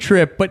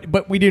pre-trip,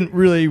 but we didn't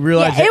really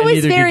realize Yeah, it. it and was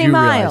neither did very you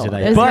realize mild. it, I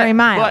It was guess. very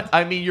mild. But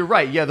I mean, you're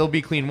right. Yeah, there'll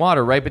be clean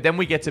water, right? But then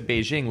we get to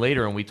Beijing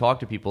later, and we talk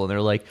to people, and they're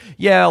like,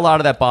 "Yeah, a lot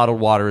of that bottled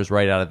water is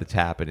right out of the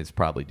tap, and it's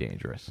probably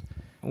dangerous."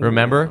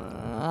 Remember?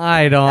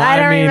 I don't. I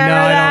don't mean, no, remember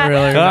I that. don't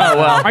really. Oh Remember.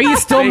 well. Are you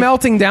still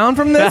melting down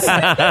from this?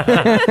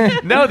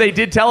 No, they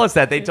did tell us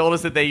that. They told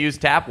us that they use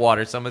tap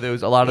water. A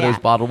lot of Yeah. those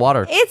bottled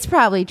water. It's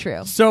probably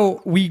true.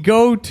 So we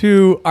go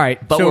to. All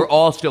right. But so we're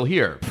all still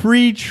here.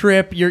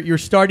 pre-trip. You're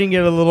starting to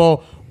get a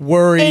little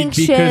worried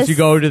Anxious. because you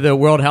go to the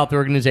World Health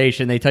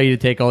Organization. They tell you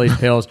to take all these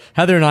pills.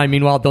 Heather and I,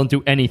 meanwhile, don't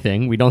do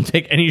anything. We don't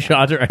take any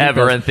shots or any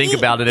Ever pills. and think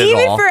about it at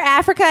Even all. for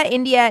Africa,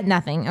 India,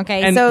 nothing.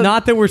 Okay, And so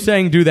not that we're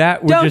saying do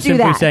that. We're Don't just do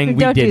simply that. saying we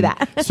Don't do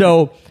didn't. that.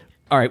 So,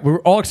 all right, we're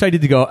all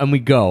excited to go, and we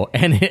go,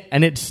 and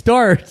it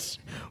starts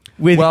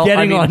with Well, getting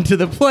I mean- onto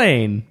the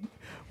plane.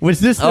 Was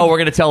this? Oh, we're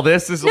gonna tell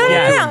this. This is a no, little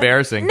no, too no,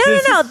 embarrassing. No,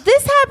 no.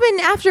 This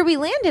happened after we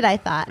landed. I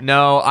thought.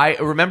 No, I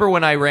remember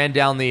when I ran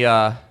down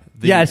the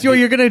Yes,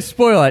 you're going to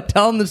spoil it.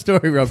 Tell them the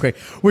story real quick.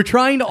 We're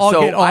trying to all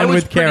get I on was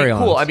with pretty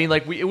carry-ons. cool. I mean,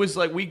 like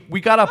we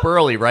got up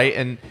early,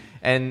 right?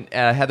 And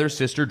Heather's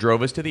sister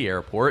drove us to the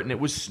airport, and it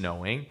was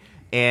snowing,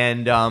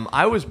 and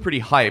I was pretty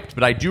hyped.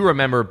 But I do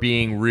remember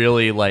being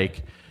really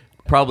like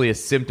probably a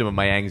symptom of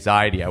my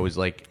anxiety. I was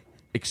like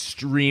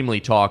extremely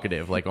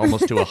talkative, like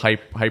almost to a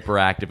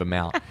hyperactive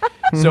amount.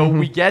 So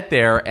we get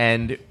there,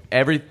 and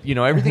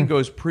everything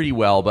goes pretty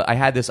well. But I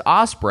had this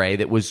Osprey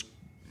that was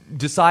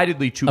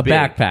decidedly too a big.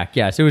 backpack.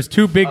 Yes, it was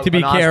too big to be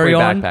An Osprey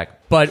carry-on. backpack.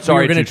 But Sorry,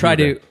 we were going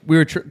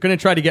too to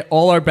try to get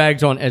all our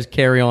bags on as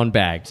carry-on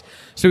bags.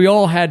 So we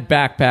all had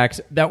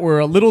backpacks that were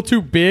a little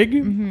too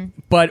big,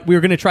 but we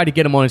were going to try to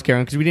get them on as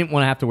carry-on because we didn't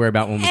want to have to worry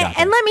about when we got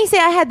there. And let me say,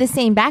 I had the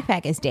same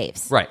backpack as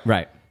Dave's. Right.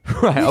 Right.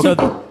 Right.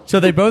 So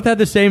they both had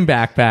the same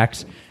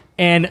backpacks,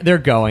 and they're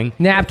going.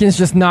 Napkins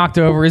just knocked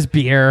over his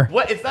beer.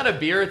 What? It's not a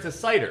beer. It's a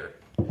cider.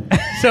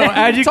 So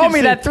as you Told can me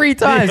see, that 3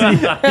 times.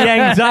 the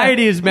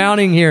anxiety is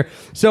mounting here.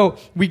 So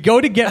we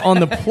go to get on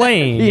the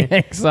plane. The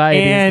anxiety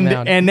is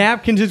mounting. and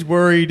Napkins is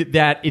worried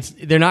that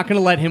they're not going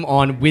to let him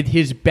on with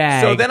his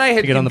bag. So then I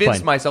had to get on the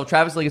convinced plane. myself,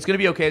 Travis, like, it's going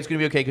to be okay,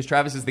 because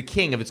Travis is the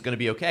king of it's going to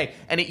be okay.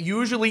 And it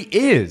usually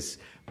is.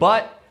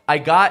 But I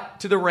got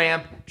to the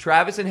ramp,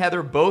 Travis and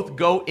Heather both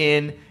go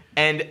in,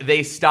 and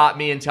they stop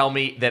me and tell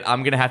me that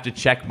I'm going to have to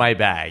check my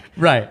bag.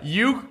 Right.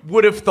 You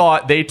would have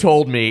thought they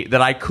told me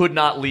that I could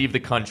not leave the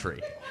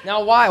country.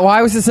 Now,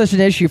 why was it such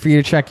an issue for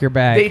you to check your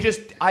bag? They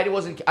just, I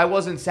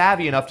wasn't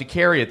savvy enough to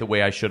carry it the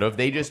way I should have.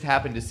 They just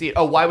happened to see it.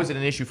 Oh, why was it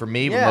an issue for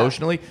me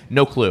emotionally?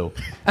 No clue.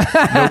 No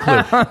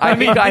clue. I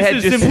think I had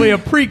This is just simply a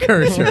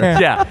precursor.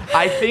 yeah.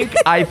 I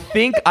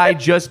think I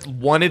just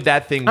wanted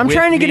that thing. I'm with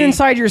trying to get me.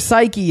 inside your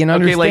psyche and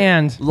Okay,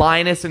 understand. like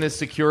Linus and his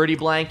security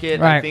blanket.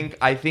 Right.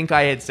 I think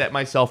I had set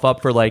myself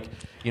up for like,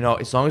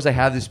 as long as I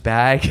have this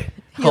bag,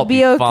 You'll I'll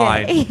be okay.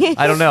 fine.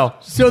 I don't know.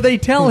 So they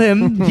tell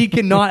him he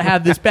cannot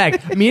have this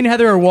bag. Me and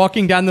Heather are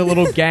walking down the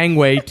little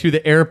gangway to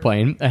the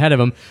airplane ahead of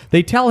him.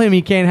 They tell him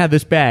he can't have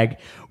this bag.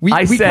 We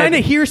I said- kind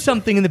of hear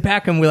something in the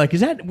back, and we're like,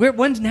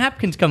 when's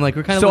Napkins come? Like,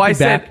 we're kind of So looking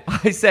I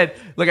back. said,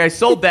 look, I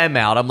sold them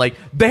out. I'm like,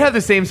 they have the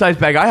same size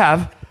bag I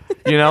have,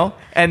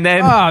 and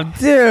then. Oh,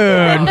 dude.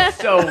 I'm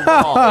so wrong.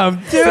 Oh,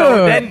 dude.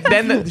 So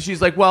then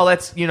she's like, well,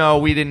 that's, we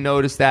didn't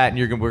notice that, and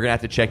we're going to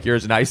have to check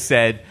yours. And I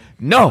said,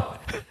 no.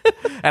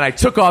 And I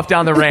took off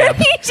down the ramp.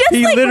 He just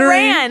literally-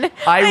 ran.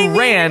 I mean,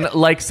 ran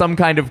like some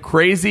kind of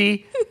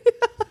crazy,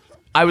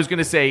 I was going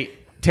to say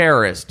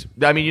terrorist.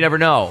 I mean, you never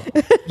know.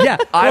 Yeah.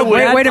 I Well,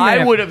 would- Wait a minute.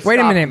 I would have Wait a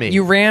stopped minute. me.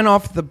 You ran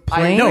off the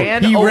plane? No, he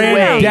ran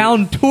ran away.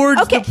 down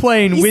towards the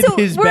plane with so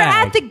his we're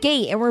bag. at the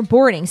gate and we're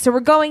boarding. So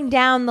we're going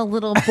down the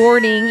little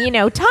boarding,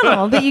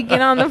 tunnel that you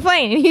get on the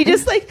plane. And he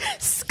just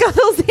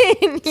scuttles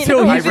in.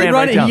 So I he's ran right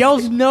running. down. He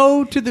yells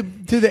no to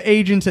the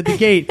agents at the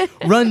gate.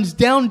 Runs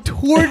down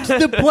towards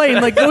the plane.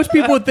 Like most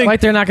people would think.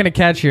 Like they're not going to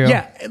catch you.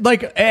 Yeah,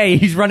 like A,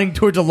 he's running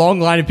towards a long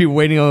line of people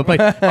waiting on the plane.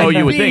 Oh, And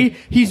you would B, think.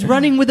 he's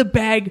running with a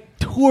bag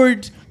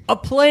towards a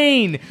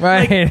plane.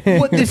 Right. Like,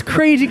 what this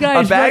crazy guy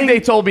A is bag running. they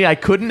told me I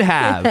couldn't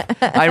have.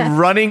 I'm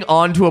running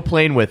onto a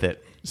plane with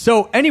it.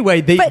 So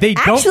anyway, they But don't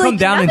actually, come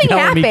down and nothing tell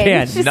him he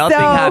happened. can't. Nothing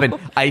So- happened.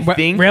 I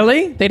think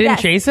Really? They didn't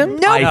Yes. chase him?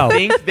 No. I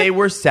think they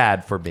were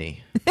sad for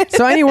me.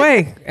 So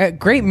anyway,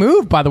 great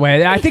move, by the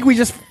way. I think we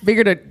just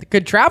figured a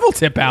good travel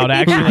tip out,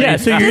 actually. Yeah,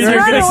 so you're Just either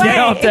run going to away.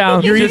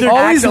 Meltdown. You're Just either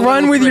always act a run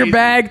little with your crazy.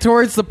 bag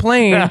towards the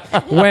plane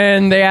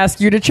when they ask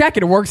you to check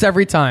it. It works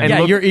every time. Yeah,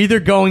 look- you're either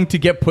going to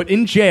get put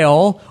in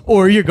jail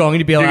or you're going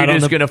to be allowed You're on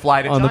just the, going to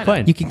fly to on China. the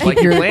plane. you can keep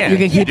Like your planned. you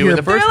can keep do your in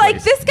the first They're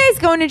like, place. this guy's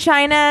going to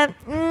China.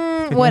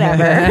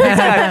 Whatever.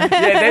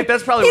 Yeah,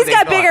 that's probably He's what they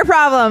got thought. bigger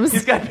problems.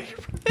 He's got bigger problems.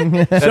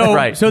 That's so,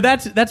 right. So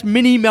that's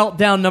mini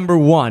meltdown number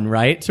 1,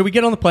 right? So we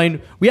get on the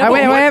plane. We have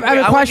wait, a- wait, I have a I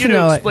want question, you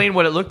to though. explain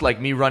what it looked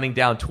like, me running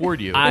down toward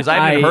you, because I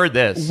haven't heard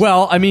this.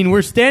 Well, I mean,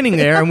 we're standing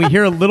there and we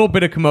hear a little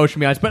bit of commotion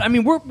behind us, but I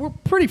mean, we're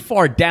pretty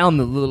far down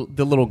the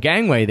little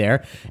gangway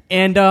there,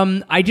 and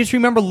I just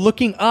remember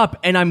looking up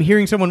and I'm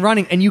hearing someone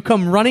running, and you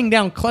come running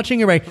down, clutching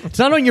your bag. It's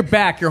not on your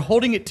back; you're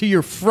holding it to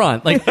your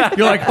front, like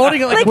you're like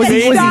holding it like, Like was a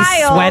he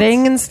child.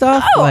 sweating and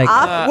stuff? Oh, like,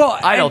 well,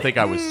 I don't and- think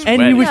I was And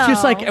sweating. he was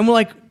just No. like, and we're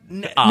like.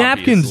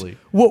 Napkins. Obviously.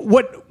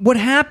 What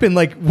happened?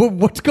 Like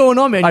what's going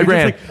on, man? I You're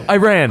just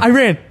ran. like, I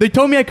ran. They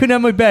told me I couldn't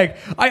have my bag.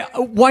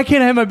 Why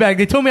can't I have my bag?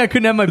 They told me I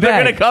couldn't have my They're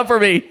bag. going to come for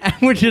me. And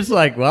we're just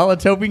like, well,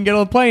 let's hope we can get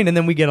on the plane, and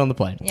then we get on the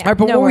plane. Yeah, all right,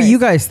 but no what worries. were you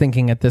guys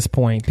thinking at this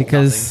point?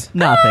 Because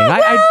Nothing.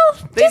 Well,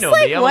 They just know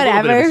like me. I'm a little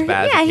bit whatever. of a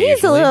spaz Yeah, he's a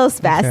occasionally. little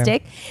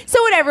spastic.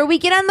 So whatever. We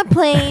get on the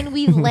plane.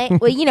 We land.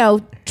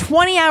 Well,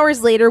 20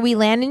 hours later, we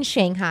land in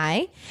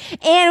Shanghai,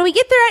 and we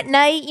get there at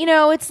night.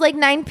 It's like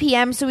 9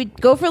 p.m. So we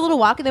go for a little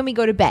walk, and then we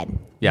go to bed.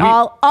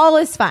 Yeah. All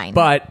is fine.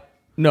 But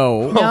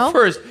no. No? Well,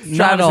 first, Not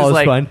Travis all is is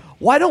like, fun.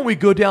 why don't we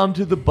go down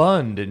to the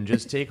Bund and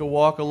just take a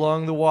walk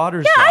along the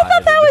water yeah, side? I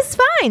thought that was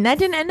fine. That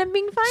didn't end up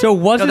being fine. So No,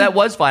 wasn't that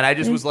was fine. I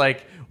just was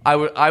like,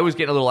 I was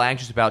getting a little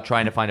anxious about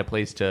trying to find a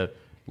place to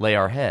lay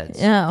our heads.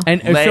 Oh.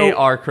 and Lay so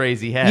our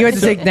crazy heads. you had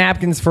to take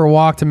napkins for a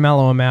walk to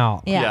mellow him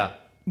out. yeah.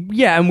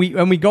 yeah, and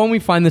we go and we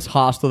find this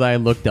hostel that I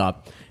looked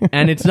up,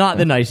 and it's not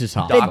the nicest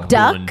hostel. The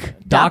Duck?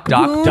 Doc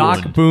Boone?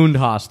 Doc Boone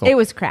Hostel. It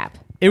was crap.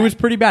 It was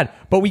pretty bad,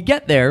 but we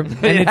get there,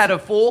 and It it's, had a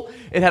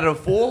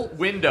full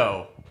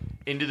window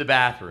into the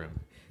bathroom.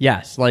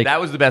 yes, like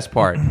That was the best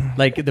part.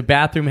 like the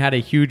bathroom had a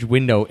huge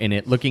window in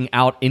it, looking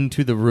out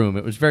into the room.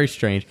 It was very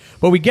strange.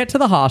 But we get to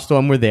the hostel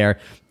and we're there,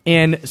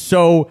 and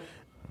so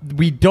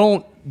we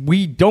don't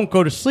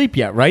go to sleep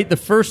yet, right? The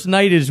first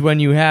night is when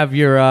you have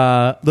your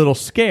little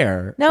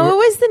scare. No, it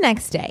was the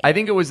next day. I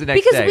think it was the next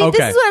because day. this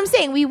Okay. is what I'm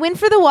saying. We went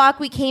for the walk.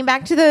 We came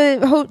back to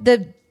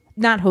the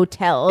not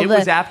hotel. It the-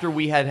 was after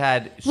we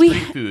had street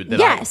food.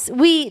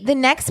 The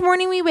next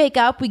morning we wake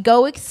up, we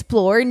go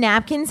explore.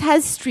 Napkins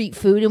has street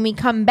food, and we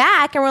come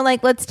back and we're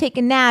like, let's take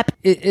a nap.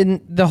 In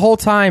the whole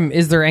time,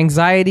 is there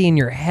anxiety in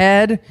your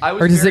head, I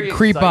was or does very it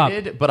creep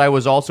excited, up? But I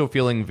was also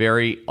feeling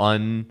very I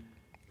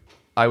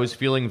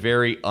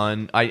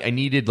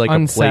needed like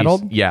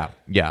Unsettled? a place.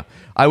 Yeah.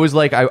 I was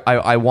like,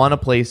 I want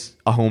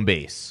a home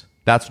base.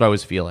 That's what I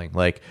was feeling.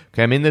 Like,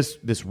 okay, I'm in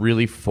this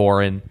really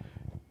foreign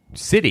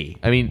city.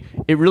 I mean,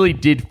 it really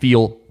did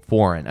feel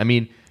foreign. I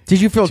mean,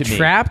 Did you feel to me.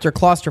 trapped or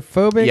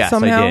claustrophobic Yes,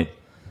 somehow? I did.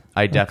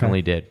 I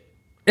definitely did.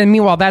 And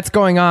meanwhile, that's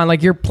going on.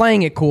 Like you're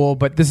playing it cool,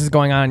 but this is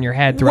going on in your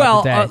head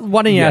throughout Well, the day.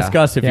 why don't you Yeah. ask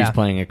us if Yeah. he's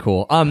playing it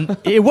cool?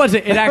 It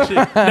wasn't. It actually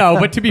no.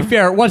 But to be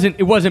fair, it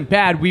wasn't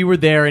bad. We were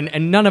there,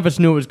 and none of us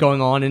knew what was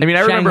going on. And I mean,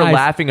 I remember Shanghai's-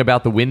 laughing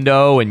about the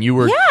window, and you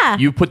were Yeah.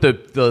 you put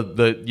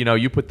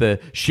you put the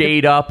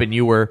shade up, and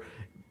you were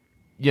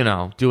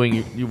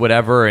doing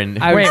whatever, and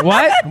Wait,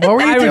 what? What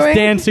were you I was doing?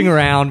 dancing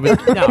around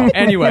with no.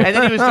 Anyway, and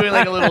then he was doing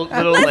like a little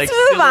Let's like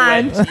move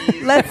on. silhouette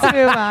tease. Let's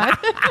move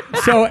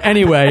on. so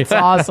anyway,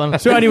 Awesome.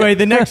 So anyway,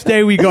 the next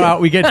day we go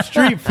out, we get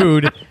street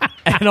food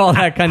and all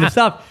that kind of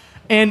stuff.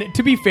 And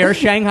to be fair,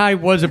 Shanghai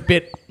was a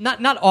bit not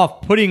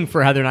off-putting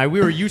for Heather and I. We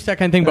were used to that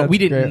kind of thing, but we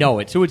That's didn't great. know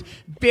it. So it's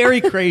very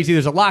crazy.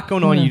 There's a lot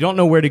going on. You don't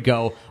know where to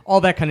go.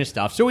 All that kind of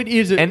stuff. So it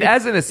is. And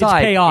as an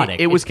aside, it's chaotic.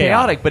 It was It's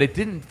chaotic. but it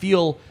didn't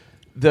feel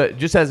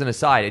just as an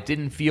aside, it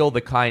didn't feel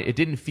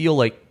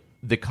like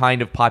the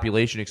kind of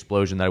population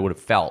explosion that I would have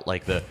felt.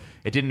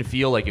 It didn't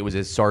feel like it was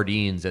as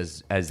sardines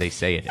as they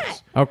say it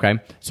is. Okay,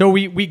 so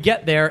we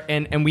get there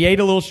and we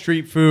ate a little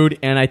street food,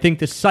 and I think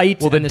the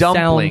sights Well, and the the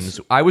dumplings.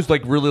 sounds. I was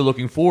like really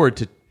looking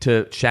forward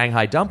to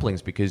Shanghai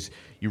dumplings because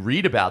you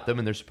read about them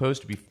and they're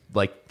supposed to be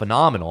like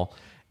phenomenal.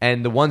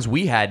 And the ones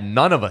we had,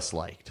 none of us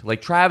liked.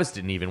 Like Travis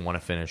didn't even want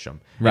to finish them.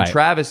 Right. And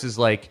Travis is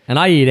like And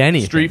I eat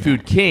anything. street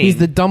food king. He's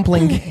the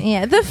dumpling.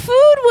 Yeah, the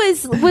food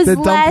was The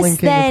dumpling less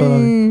king of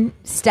than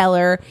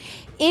stellar.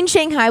 In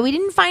Shanghai, we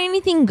didn't find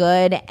anything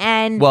good,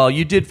 and Well,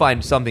 you did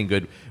find something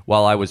good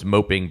while I was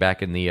moping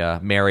back in the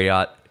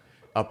Marriott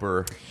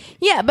upper.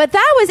 yeah, but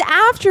that was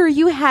after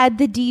you had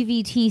the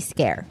DVT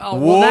scare. Oh,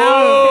 well,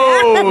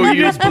 Whoa!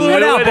 you just blew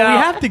it out. But we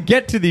have to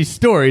get to these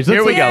stories.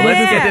 Here we go. Yeah.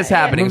 Let's get this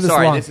happening. Move this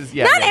Sorry, along. this is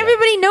yeah. Not yeah, yeah.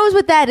 everybody knows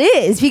what that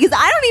is because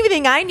I don't even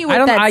think I knew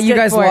what that You stood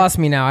guys for. lost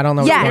me now. I don't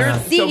know Yeah. what's going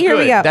on. See, So here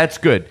we good. go. That's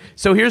good.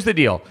 So here's the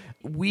deal.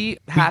 We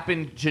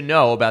happen to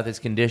know about this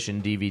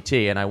condition,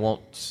 DVT, and I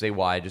won't say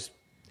why, just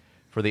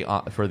for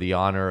the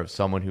honor of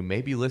someone who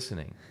may be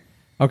listening.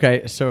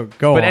 Okay, so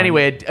go But on.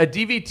 anyway, a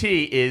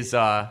DVT is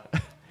a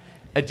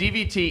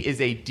DVT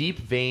is a deep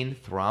vein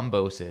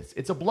thrombosis.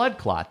 It's a blood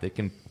clot that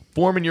can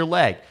form in your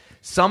leg.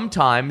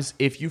 Sometimes,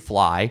 if you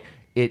fly,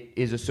 it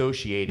is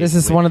associated. This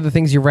is with one of the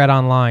things you read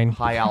online.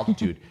 high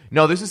altitude.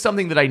 No, this is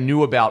something that I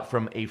knew about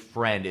from a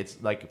friend. It's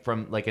like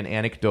from like an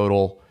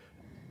anecdotal.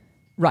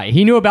 Right,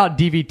 he knew about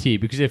DVT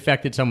because it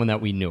affected someone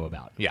that we knew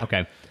about. Yeah.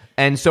 Okay.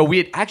 And so we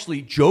had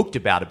actually joked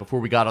about it before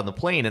we got on the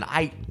plane, and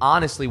I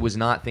honestly was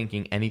not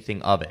thinking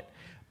anything of it.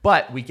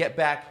 But we get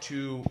back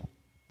to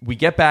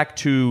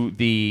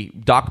the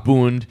Doc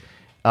Boond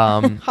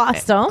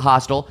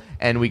hostel,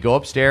 and we go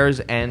upstairs,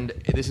 and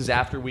this is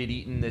after we'd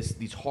eaten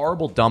these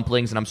horrible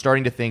dumplings, and I'm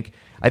starting to think.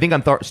 I think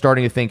I'm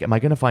starting to think, am I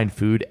going to find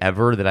food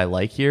ever that I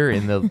like here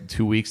in the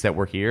 2 weeks that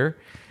we're here?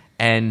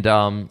 And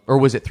or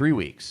was it 3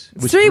 weeks?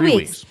 It was 3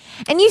 weeks.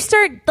 And you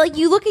start, like,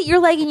 you look at your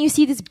leg and you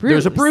see this bruise.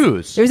 There's a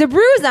bruise. There's a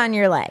bruise on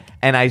your leg.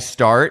 And I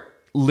start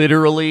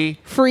literally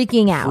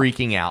Freaking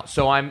out.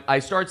 So I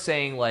start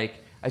saying, like,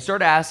 I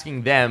start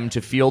asking them to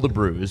feel the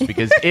bruise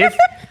because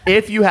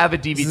if you have a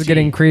DVT, This is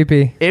getting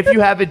creepy. If you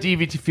have a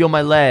DVT, feel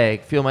my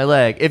leg.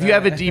 If you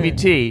have a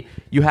DVT,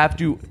 you have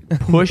to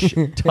push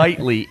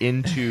tightly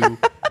into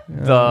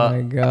Oh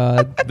my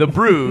God. the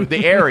bruise,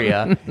 the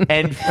area,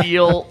 and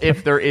feel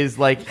if there is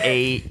like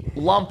a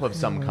lump of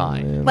some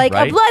kind, Like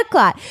right? a blood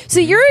clot. So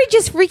you're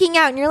just freaking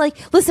out and you're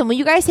like, listen, will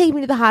you guys take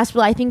me to the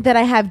hospital? I think that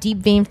I have deep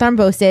vein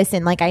thrombosis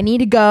and like I need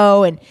to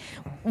go and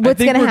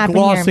what's going to happen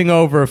we're glossing here?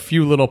 over a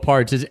few little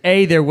parts. Is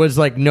A, there was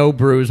like no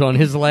bruise on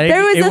his leg.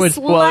 There was it a was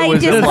slight it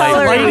was the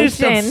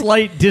slightest of discoloration.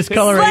 slight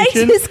discoloration.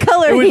 Slight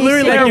discoloration. It was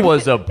literally like There if-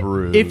 was a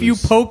bruise. If you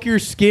poke your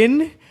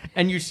skin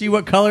and you see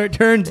what color it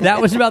turns,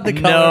 that was about the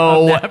color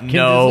No, of Napkins'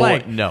 no,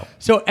 leg. no.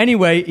 So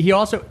anyway, he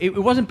also it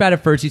wasn't bad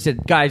at first. He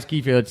said, "Guys,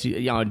 Keith, let's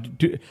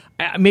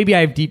maybe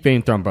I have deep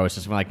vein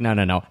thrombosis." We're like, no,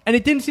 and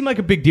it didn't seem like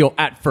a big deal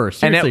at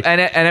first. and Seriously.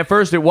 at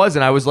first it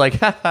wasn't. I was like,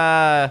 ha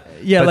ha.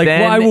 Yeah, But like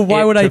then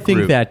why it would I took think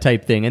root. that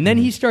type thing? And then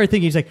he started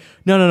thinking, he's like,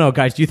 no,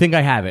 guys, do you think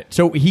I have it?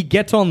 So he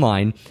gets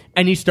online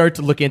and he starts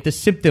looking at the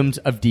symptoms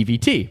of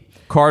DVT.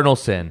 Cardinal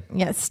sin.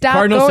 Yeah, stop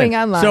Cardinal going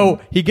sin. online.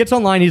 So he gets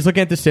online, he's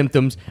looking at the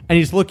symptoms, and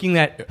he's looking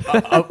at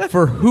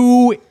for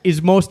who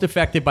is most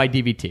affected by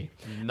DVT.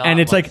 Not and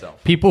it's myself.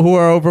 like people who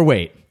are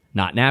overweight,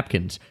 not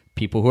napkins.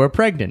 People who are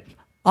pregnant,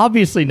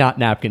 obviously not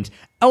napkins.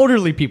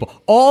 Elderly people,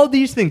 all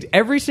these things,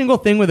 every single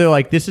thing where they're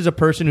like, this is a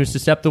person who's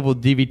susceptible to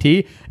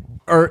DVT,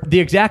 or the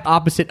exact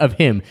opposite of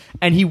him,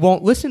 and he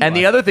won't listen to And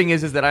the us. other thing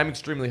is that I'm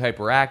extremely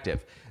hyperactive.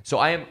 So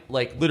I am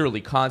like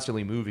literally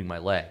constantly moving my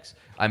legs.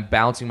 I'm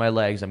bouncing my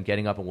legs. I'm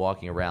getting up and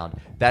walking around.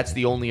 That's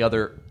the only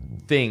other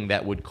thing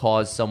that would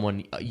cause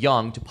someone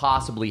young to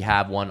possibly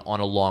have one on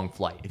a long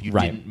flight if you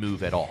Right. didn't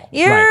move at all.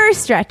 You're Right.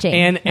 stretching.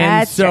 And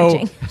That's so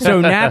stretching.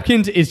 so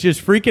Napkins is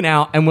just freaking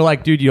out, and we're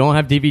like, dude, you don't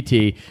have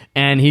DVT,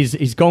 and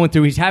he's going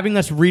through, he's having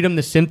us read him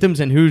the symptoms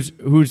and who's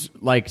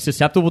like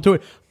susceptible to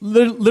it,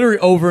 literally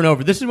over and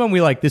over. This is when we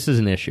like, this is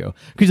an issue,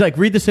 because he's like,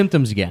 read the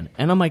symptoms again,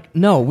 and I'm like,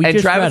 no, we And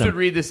just Travis read would them.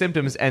 read the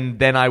symptoms, and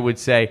then I would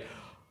say,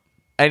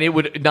 and it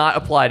would not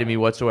apply to me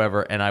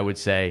whatsoever, and I would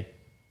say,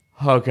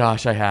 oh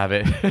gosh, I have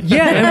it.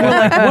 Yeah, and we're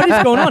like, what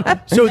is going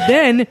on? So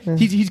then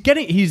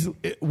he's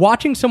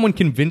watching someone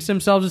convince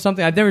themselves of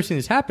something. I've never seen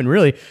this happen,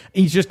 really.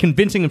 He's just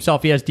convincing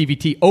himself he has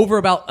DVT over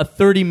about a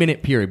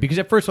 30-minute period, because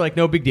at first we're like,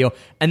 no big deal,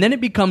 and then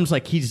it becomes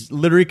like he's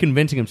literally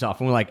convincing himself,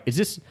 and we're like, is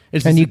this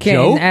And you a can't,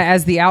 joke?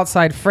 as the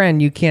outside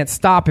friend, you can't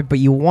stop it, but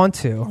you want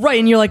to. Right,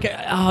 and you're like,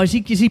 oh, is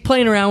he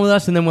playing around with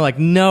us? And then we're like,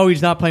 no,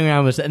 he's not playing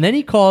around with us. And then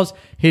he calls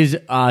his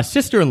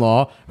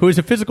sister-in-law, who is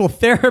a physical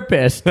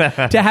therapist,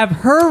 to have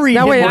her read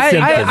Now, him wait, the I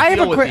symptoms. have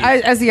Deal a with quick,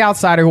 these. as the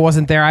outsider who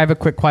wasn't there, I have a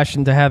quick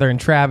question to Heather and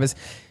Travis.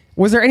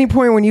 Was there any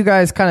point when you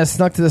guys kind of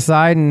snuck to the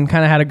side and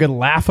kind of had a good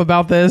laugh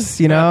about this?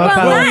 You know, Well,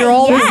 Kinda not like, you're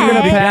all this is gonna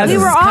yet. pass. We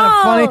This were is kind all-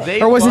 of funny,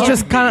 They or was it loved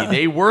just me. kind of?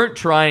 They weren't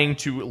trying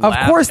to Of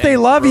laugh course, they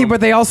and love you, roast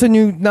but they also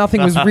knew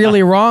nothing was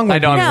really wrong with I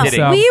know, you. I'm No, kidding.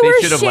 so- we They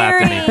were should have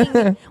laughed at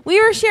sharing.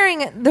 We were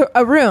sharing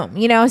a room,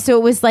 you know, so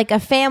it was like a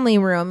family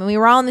room, and we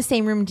were all in the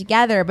same room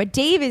together. But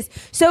Dave is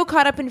so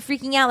caught up in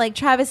freaking out, like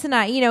Travis and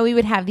I. You know, we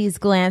would have these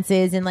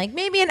glances and like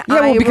maybe an Yeah,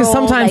 eye well, because roll,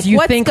 sometimes like, you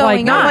what's think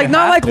going like on?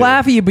 not like to.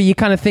 laugh at you, but you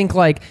kind of think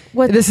like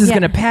What- this is yeah.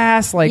 gonna pass.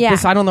 Like Yeah.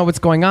 this, I don't know what's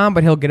going on,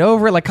 but he'll get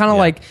over it. Like kind of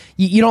like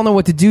you don't know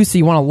what to do, so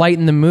you want to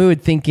lighten the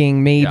mood,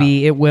 thinking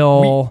maybe it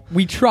will.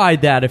 We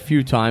tried that a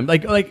few times.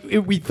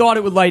 We thought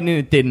it would lighten it,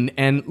 it didn't.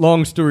 And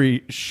long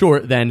story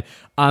short, then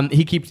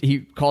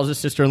he calls his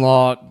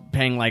sister-in-law,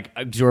 paying like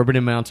exorbitant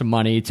amounts of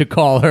money to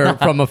call her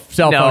from a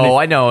cell phone. No,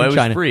 in- I know. in It was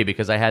China. free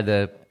because I had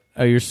the...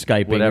 Oh, you're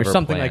Skyping or Whatever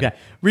something plan. like that.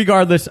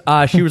 Regardless,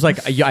 she was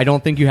like, I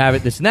don't think you have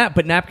it, this and that.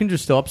 But Napkins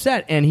was still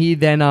upset. And he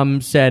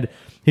then said,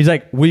 he's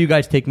like, will you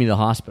guys take me to the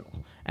hospital?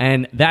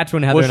 And that's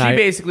when Heather Well, and she I...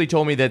 basically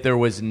told me that there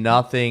was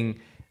nothing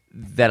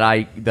that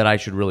I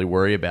should really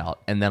worry about.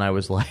 And then I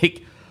was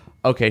like,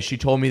 okay, she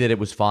told me that it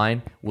was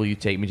fine. Will you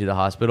take me to the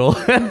hospital?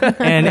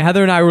 and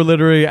Heather and I were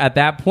literally, at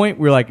that point,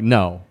 we were like,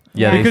 no.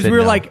 Yeah, they because said we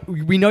were no. like,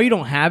 we know you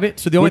don't have it,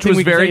 so the only Which thing was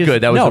we can very say is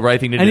good. That was no. the right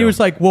thing to And do. he was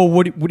like, well,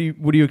 what do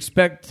you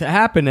expect to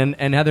happen?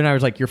 And Heather and I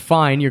was like, you're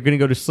fine. You're going to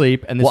go to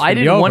sleep. And this Well, is I gonna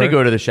be didn't want to over.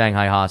 go to the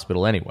Shanghai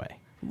hospital anyway.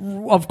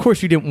 Of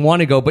course, you didn't want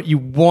to go, but you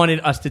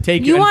wanted us to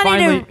take you. You and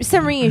finally, wanted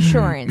some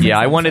reassurance. Yeah,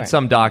 of I some wanted sort.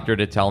 some doctor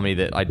to tell me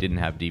that I didn't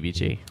have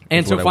DVT.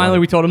 And is so what I finally wanted.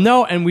 we told him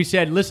no, and we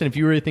said, listen, if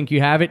you really think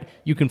you have it,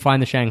 you can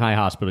find the Shanghai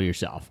hospital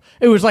yourself.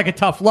 It was like a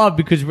tough love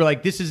because we're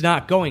like, this is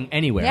not going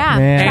anywhere. Yeah.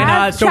 Man.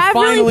 And so Trav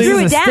finally, really threw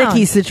This it is a down.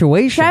 sticky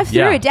situation. Trev threw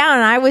Yeah. it down,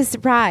 and I was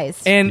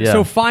surprised. and Yeah.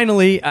 so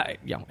finally,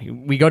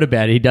 we go to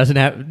bed. He doesn't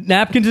have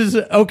napkins. Is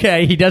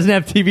okay. He doesn't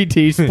have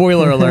TVT.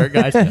 Spoiler alert,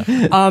 guys.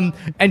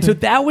 And so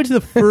that was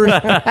the first.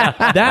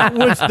 That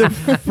was the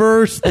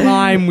first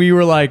time we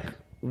were like,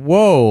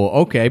 whoa,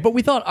 okay. But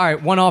we thought, all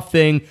right, one-off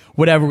thing,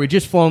 whatever. We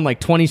just flown like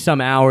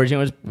 20-some hours. It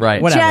was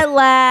Right. whatever. Jet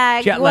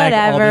lag, all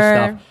whatever.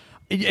 this stuff.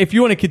 If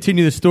you want to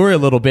continue the story a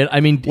little bit,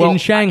 I mean, in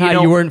Shanghai,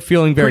 you weren't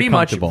feeling very pretty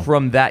comfortable. much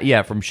from that.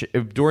 Yeah,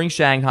 during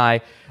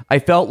Shanghai, I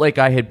felt like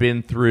I had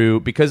been through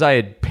because I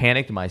had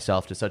panicked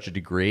myself to such a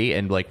degree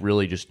and like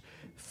really just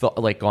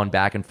like gone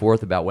back and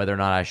forth about whether or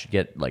not I should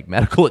get like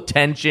medical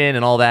attention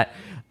and all that.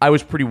 I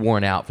was pretty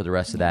worn out for the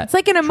rest of that. It's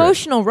like an trip.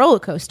 emotional roller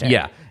coaster.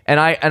 Yeah, and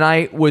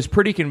I was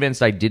pretty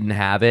convinced I didn't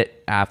have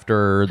it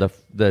after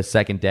the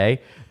second day,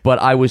 but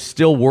I was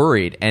still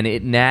worried, and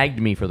it nagged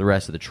me for the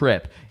rest of the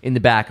trip in the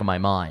back of my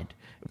mind.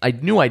 I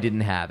knew I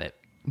didn't have it,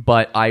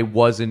 but I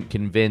wasn't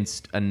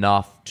convinced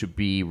enough to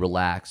be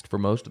relaxed for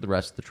most of the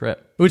rest of the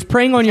trip. It was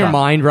preying on your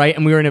mind, right?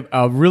 And we were in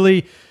a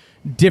really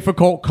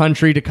difficult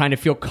country to kind of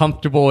feel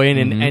comfortable in,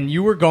 and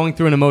you were going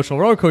through an emotional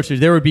roller coaster.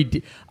 There would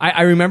be,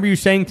 I remember you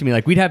saying to me,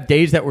 like, we'd have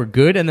days that were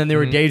good, and then there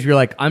were days where you're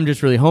like, I'm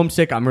just really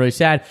homesick, I'm really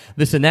sad,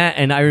 this and that.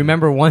 And I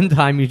remember one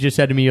time you just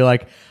said to me, you're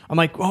like, I'm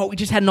like, oh, we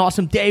just had an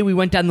awesome day. We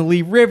went down the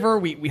Lee River.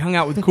 We hung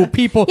out with cool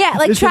people. Yeah,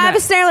 like this and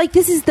Travis that. and I are like,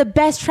 this is the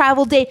best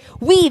travel day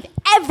we've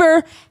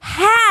ever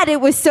had.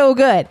 It was so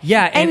good.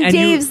 Yeah, and and you-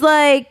 Dave's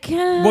like,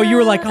 Well, you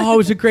were like, oh, it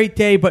was a great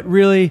day, but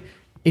really,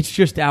 it's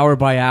just hour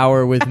by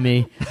hour with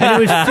me. And it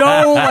was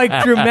so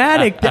like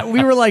dramatic that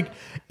we were like,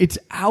 it's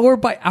hour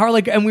by hour.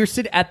 Like, and we were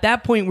sitting at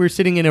that point, we were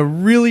sitting in a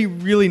really,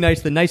 really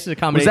nice, the nicest Was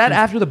accommodation. that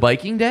after the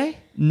biking day?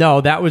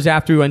 No, that was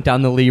after we went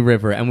down the Lee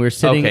River, and we were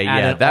sitting Okay, at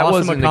yeah, an that awesome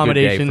wasn't a good day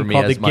accommodation for me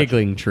called as the much.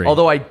 Giggling Tree.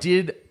 Although I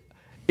did.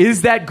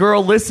 Is that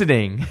girl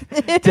listening?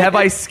 Have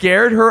I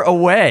scared her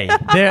away?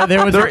 there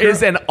was There a girl-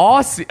 is an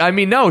Aussie. I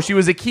mean, no, she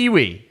was a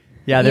Kiwi.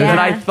 yeah, there Yeah. was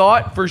That I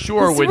thought for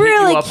sure This would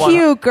really hit you up on.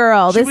 cute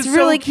girl. She This was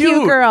really so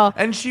cute girl.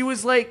 and she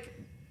was like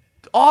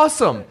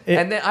awesome. It-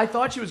 and then I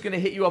thought she was going to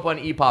hit you up on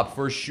EPOP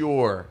for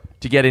sure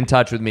to get in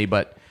touch with me.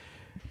 But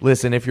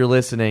listen, if you're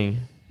listening,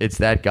 it's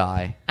that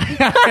guy.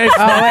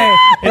 Oh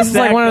wait, this is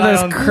like that one of guy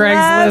those on-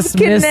 Craigslist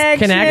Love misconnection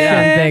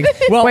connection.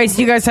 things. Well- Wait,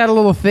 so you guys had a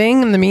little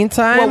thing in the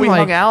meantime? Well, we like,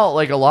 hung out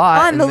like a lot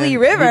On the and then Lee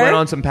River. We went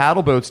on some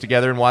paddle boats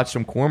together and watched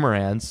some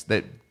cormorants.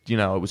 That it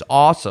was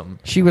awesome.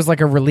 She was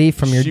like a relief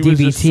from your She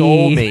DVT. was a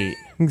soulmate.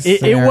 It was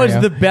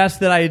scenario. the best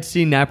that I had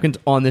seen Napkins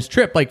on this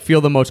trip. Like, feel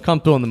the most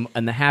comfortable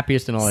and the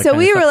happiest and all that. so kind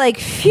we of were stuff. like,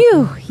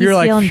 phew, he's You were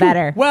like, feeling "Phew."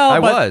 better. Well, I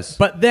but, was.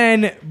 but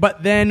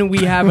then we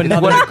have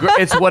another.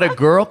 It's what a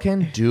girl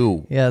can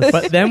do. Yes.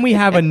 But then we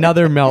have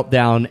another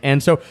meltdown.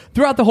 And so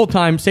throughout the whole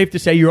time, safe to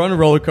say, you're on a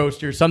roller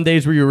coaster. Some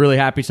days where you're really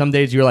happy, some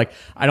days you're like,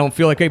 I don't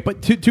feel like it.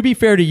 But to be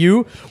fair to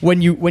you,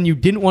 when you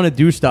didn't want to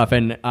do stuff,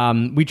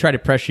 and we tried to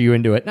pressure you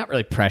into it, not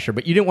really pressure,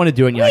 but you didn't want to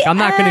do it. And you're like, I'm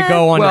not going to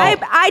go on.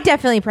 I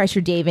definitely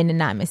pressured Dave into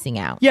not missing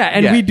out. yeah,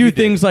 and Yeah, we do you did.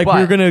 things like But-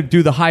 we were going to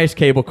do the highest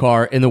cable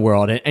car in the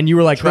world. And you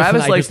were like, Travis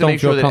listen, I likes just to don't make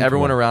feel sure that comfortable.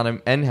 everyone around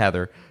him and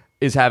Heather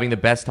is having the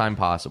best time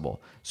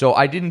possible. So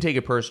I didn't take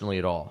it personally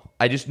at all.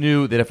 I just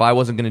knew that if I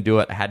wasn't going to do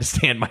it, I had to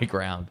stand my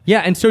ground. Yeah,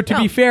 and so to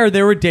be fair,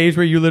 there were days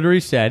where you literally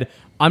said,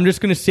 I'm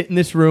just going to sit in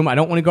this room. I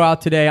don't want to go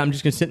out today. I'm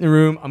just going to sit in the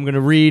room. I'm going to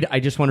read. I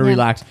just want to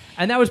relax.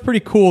 And that was pretty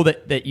cool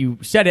that you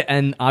said it.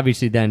 And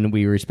obviously then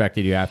we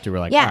respected you after. We're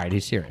like, Yeah. all right,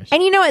 he's serious.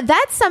 And you know what?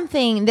 That's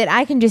something that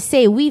I can just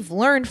say we've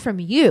learned from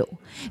you,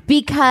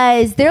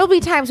 because there'll be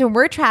times when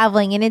we're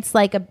traveling and it's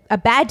like a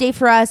bad day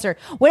for us or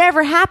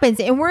whatever happens,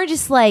 and we're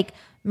just like,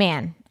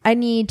 man, I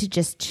need to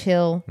just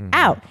chill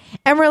out.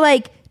 And we're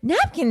like,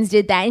 Napkins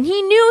did that, and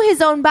he knew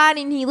his own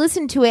body and he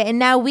listened to it, and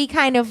now we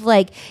kind of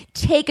like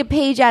take a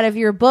page out of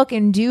your book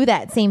and do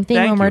that same thing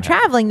Thank when you, we're Heather.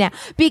 traveling now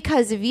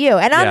because of you.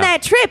 And on Yeah.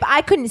 that trip,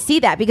 I couldn't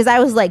see that because I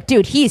was like,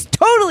 dude, he's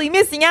totally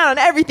missing out on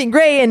everything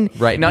great. And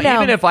Right. Now, you know.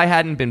 even if I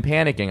hadn't been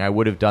panicking, I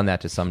would have done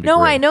that to some degree.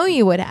 No, I know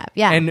you would have.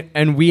 Yeah.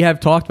 And we have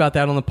talked about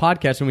that on the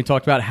podcast, and we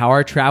talked about how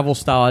our travel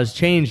style has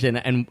changed.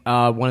 And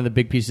one of the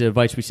big pieces of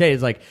advice we say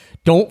is like,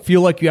 don't feel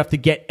like you have to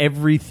get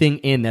everything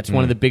in. That's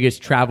one of the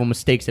biggest travel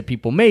mistakes that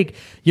people make.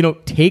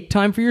 take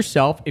time for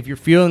yourself. If you're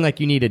feeling like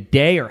you need a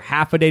day or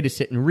half a day to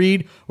sit and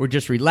read or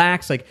just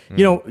relax,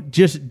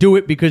 just do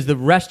it, because the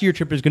rest of your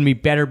trip is going to be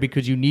better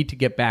because you need to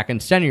get back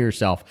and center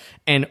yourself.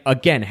 And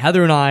again,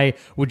 Heather and I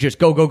would just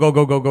go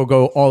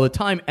all the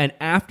time. And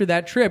after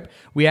that trip,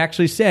 we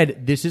actually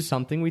said, this is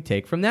something we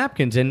take from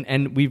Napkins.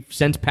 And we've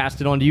since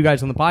passed it on to you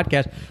guys on the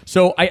podcast.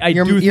 So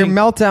your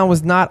meltdown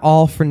was not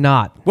all for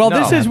naught. Well,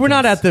 we're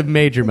not at the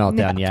major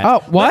meltdown yet. Oh,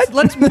 what?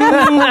 Let's move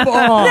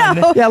on.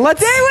 No. Yeah, There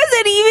was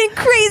an even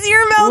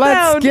crazier meltdown.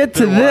 Let's get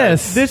to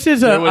this. This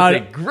is It was a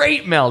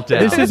great meltdown.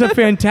 This is a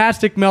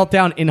fantastic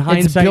meltdown. In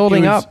hindsight,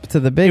 building it was, up to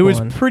the big It was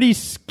one. pretty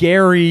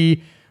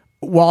scary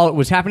while it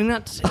was happening.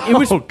 It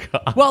was. Oh,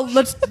 God. Well,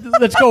 let's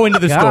go into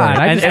the God,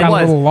 story. I just got a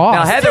was. little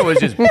lost. Now Heather was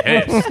just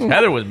pissed.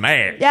 Heather was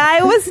mad. Yeah,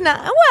 I was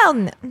not. Well,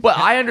 no. Well,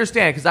 I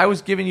understand because I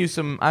was giving you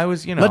some.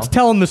 Let's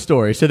tell them the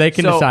story so they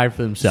can decide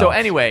for themselves. So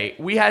anyway,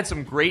 we had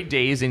some great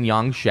days in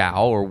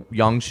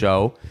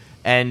Yangzhou,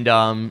 and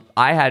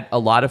I had a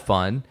lot of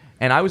fun.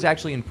 And I was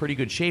actually in pretty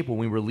good shape when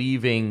we were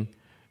leaving.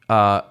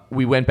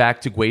 We went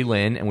back to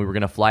Guilin, and we were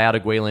going to fly out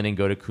of Guilin and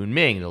go to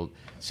Kunming, the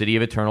city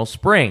of eternal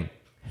spring.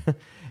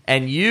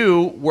 And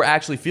you were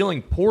actually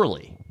feeling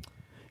poorly.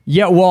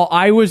 Yeah, well,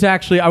 I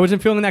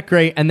wasn't feeling that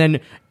great, and then,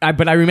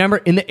 but I remember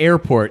in the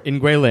airport in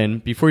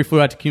Guilin, before we flew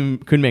out to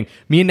Kunming,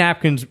 me and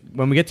Napkins,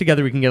 when we get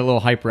together, we can get a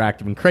little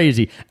hyperactive and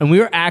crazy, and we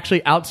were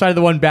actually outside of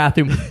the one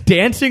bathroom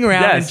dancing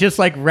around Yes. and just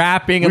like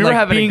rapping and We were like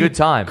having a being good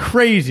time.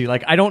 crazy.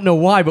 Like, I don't know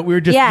why, but we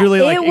were just Yeah,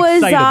 really like it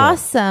was excitable.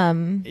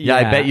 awesome. Yeah,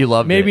 I bet you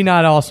loved it. Maybe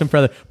not awesome,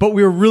 brother, but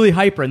we were really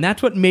hyper, and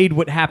that's what made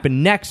what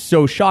happened next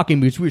so shocking,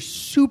 because we were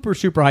super,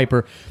 super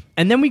hyper.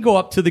 And then we go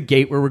up to the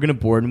gate where we're going to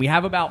board, and we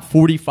have about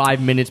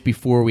 45 minutes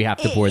before we have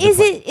to board. Is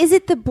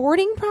it the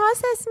boarding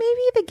process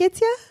maybe that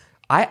gets you?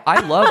 I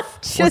love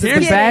Just here's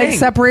the bad thing.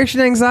 separation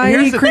anxiety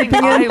Here's the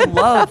creeping thing. in. I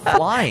love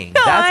flying.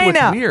 No, That's I what's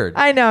know. weird.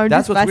 I know, I'm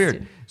That's just what's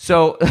busted.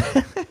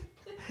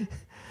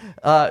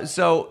 weird.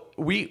 So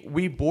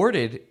we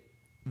boarded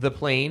the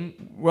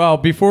plane. Well,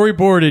 before we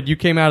boarded, you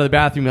came out of the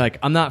bathroom. You're like,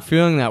 I'm not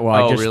feeling that well.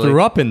 I Oh, just really?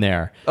 threw up in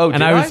there. Oh, and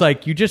did I was I?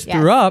 like, you just Yes.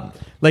 threw up.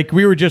 Like,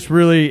 we were just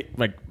really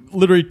like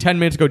literally 10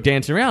 minutes ago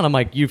dancing around. I'm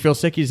like, you feel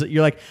sick?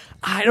 You're like,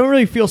 I don't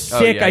really feel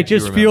sick. yeah, I I do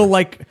just feel remember.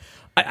 like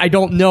I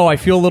don't know. I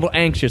feel a little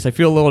anxious. I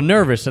feel a little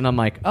nervous. And I'm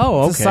like,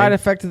 oh, It's okay. a side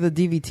effect of the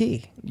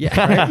DVT.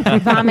 Yeah.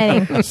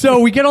 Vomiting. So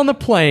we get on the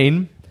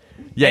plane.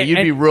 Yeah, you'd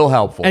And- be real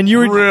helpful. and you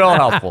were- real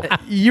helpful.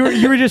 You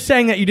were just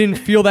saying that you didn't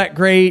feel that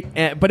great,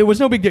 but it was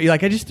no big deal. You're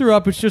like, I just threw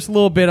up. It's just a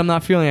little bit. I'm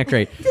not feeling that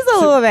great. Just a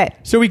little bit.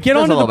 So we get Just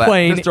a onto little the bit.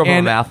 plane, Just throw my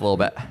and mouth a little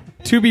bit.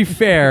 to be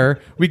fair,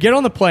 we get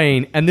on the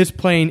plane, and this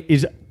plane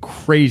is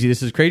crazy.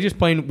 This is the craziest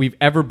plane we've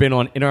ever been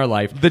on in our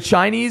life. The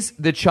Chinese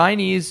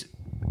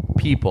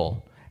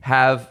people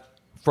have,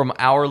 from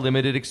our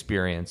limited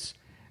experience,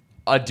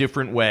 a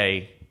different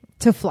way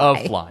To fly.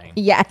 of flying.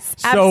 Yes,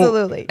 So-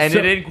 absolutely. And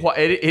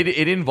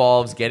it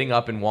involves getting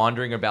up and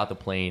wandering about the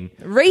plane,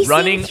 Racing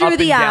running through up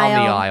the and down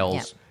the aisle.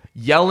 aisles,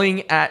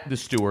 yelling at the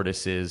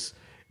stewardesses,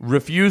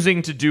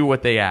 refusing to do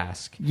what they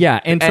ask. Yeah,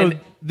 and so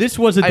this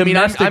was a I mean,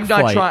 domestic I'm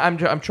not flight. trying.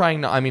 I'm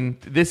trying. I mean,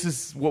 this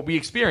is what we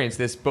experienced.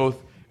 This both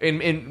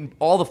in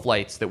all the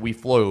flights that we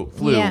flew.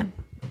 Yeah.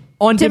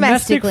 On domestic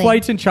Domestically.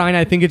 flights in China,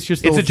 I think it's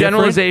just It's a little different.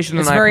 generalization,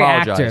 It's and I very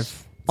apologize. active.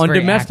 It's On very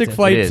domestic active. It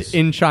flights is.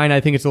 in China, I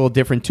think it's a little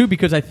different too,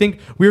 because I think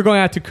we were going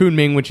out to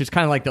Kunming, which is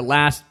kind of like the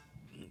last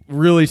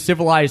really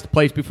civilized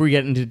place before we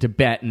get into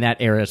Tibet and that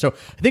area. So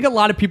I think a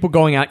lot of people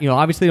going out,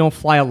 obviously don't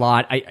fly a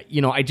lot.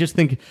 I just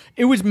think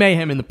it was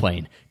mayhem in the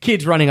plane.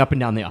 Kids running up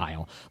and down the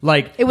aisle.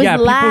 Like, It was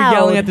people loud.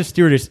 yelling at the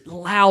stewardess.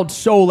 Loud,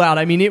 so loud.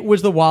 I mean, it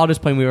was the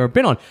wildest plane we've ever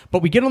been on.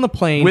 But we get on the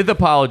plane. With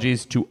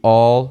apologies to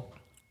all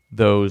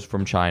those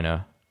from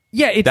China.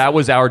 it's, That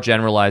was our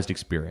generalized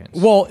experience.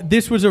 well,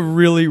 this was a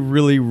really,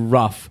 really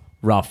rough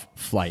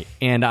flight,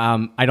 and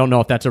I don't know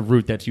if that's a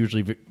route that's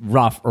usually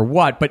rough or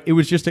what, but it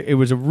was it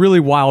was a really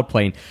wild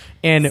plane.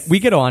 And we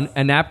get on,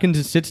 and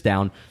Napkins sits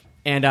down,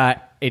 and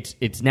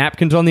it's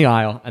Napkins on the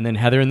aisle, and then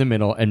Heather in the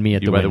middle, and me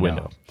at You the by the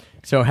window. window.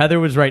 So Heather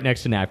was right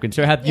next to Napkins.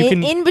 So Heather, you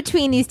can. in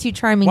between these two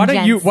charming Why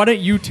don't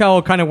gents. you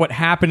tell kind of what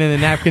happened in the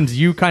Napkins?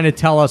 You kind of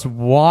tell us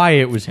why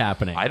it was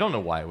happening. I don't know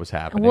why it was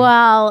happening.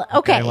 Well,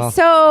 okay. Okay, well.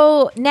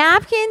 So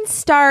Napkin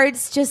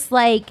starts just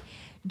like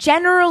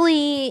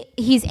generally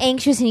he's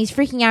anxious and he's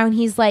freaking out and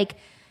he's like,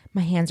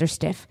 my hands are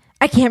stiff.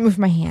 I can't move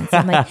my hands.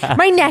 I'm like,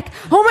 my neck.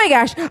 Oh my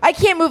gosh, I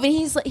can't move. And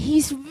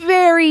he's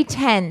very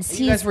tense.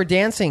 You guys were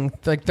dancing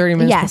like 30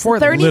 minutes Yes,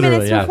 before 30 Literally,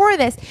 minutes yes. before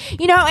this.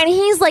 And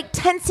he's like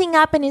tensing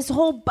up and his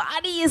whole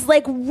body is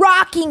like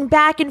rocking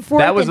back and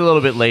forth. That was and, a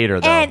little bit later,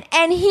 though.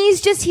 And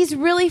he's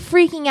really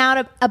freaking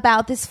out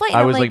about this flight. And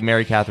I I'm was like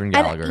Mary Catherine and-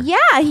 Gallagher.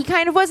 yeah, he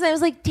kind of was. And I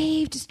was like,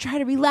 Dave, just try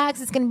to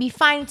relax. It's going to be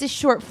fine. It's a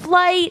short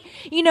flight.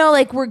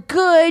 Like we're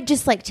good.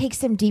 Just like take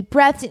some deep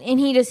breaths. And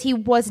he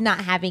was not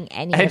having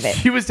any And of it.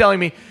 she was telling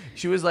me,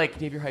 she was like,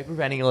 Dave, you're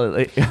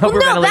hyperventilating. Well,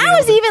 no, that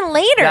was even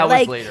later. That was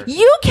like later.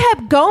 you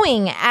kept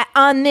going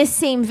on this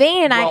same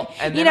vein, and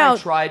I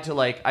tried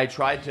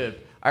to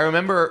I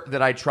remember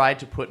that I tried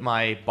to put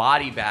my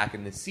body back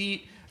in the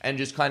seat and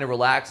just kind of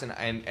relax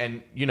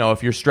and you know,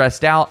 if you're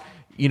stressed out,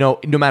 you know,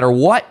 no matter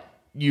what,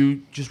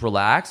 you just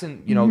relax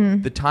and you know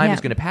the time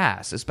is going to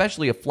pass,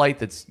 especially a flight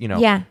that's you know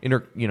It was like an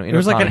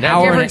intercontinental.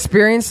 hour You ever and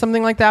experienced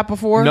something like that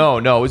before? No,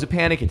 it was a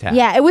panic attack.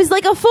 Yeah, it was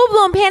like a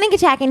full-blown panic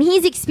attack, and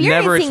he's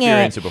experiencing Never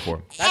experienced it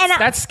before. And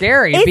That's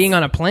scary. it's- Being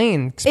on a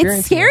plane, experiencing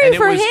It's scary And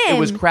for him. it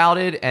was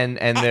crowded, and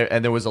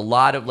there was a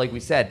lot of, like we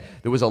said,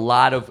 there was a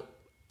lot of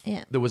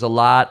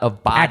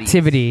body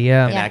Activity,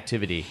 yeah. and Yeah.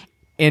 activity.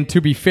 And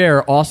to be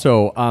fair,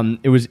 also,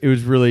 it was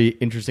really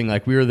interesting.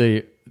 Like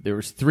there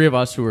was three of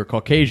us who were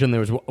Caucasian. There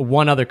was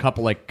one other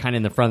couple, like kind of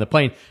in the front of the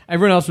plane.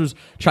 Everyone else was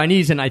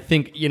Chinese, and I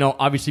think you know,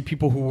 obviously,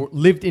 people who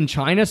lived in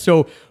China.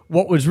 So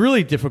what was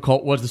really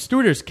difficult was the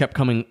stewardess kept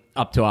coming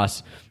up to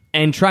us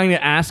and trying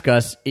to ask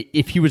us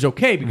if he was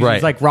okay because he was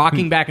Right. like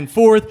rocking back and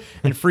forth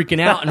and freaking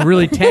out and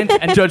really tense.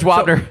 And Judge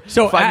Wapner,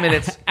 so 5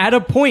 minutes. At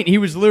a point, he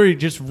was literally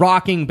just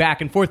rocking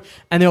back and forth,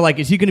 and they're like,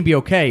 "Is he going to be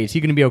okay? Is he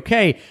going to be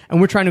okay?" And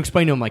we're trying to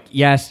explain to him, like,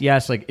 "Yes,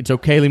 like it's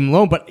okay, leave him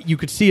alone." But you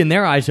could see in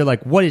their eyes, they're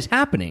like, "What is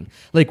happening?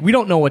 Like, we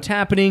don't know what's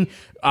happening.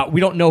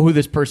 We don't know who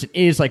this person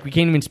is. Like, we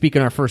can't even speak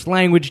in our first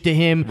language to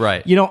him,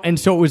 Right. You know." And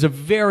so it was a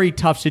very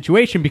tough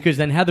situation because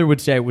then Heather would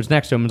say, was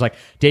next to him, was like,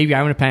 "Dave, you're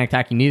having a panic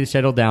attack. You need to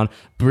settle down.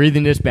 Breathe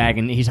in this bag."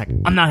 And he's like,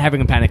 "I'm not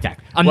having a panic attack.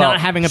 I'm Well, not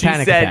having a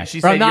panic said, attack." She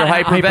Or, said, "I'm not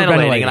you're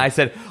hyperventilating. And I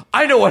said,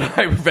 I know what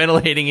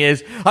hyperventilating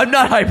is. I'm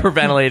not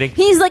hyperventilating.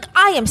 He's like,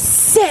 I am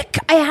sick.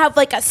 I have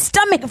like a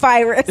stomach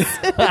virus.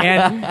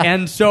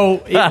 and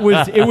so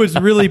it was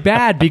really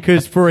bad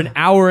because for an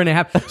hour and a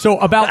half, so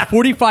about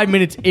 45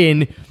 minutes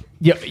in,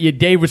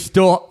 Dave was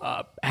still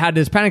had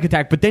this panic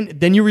attack, but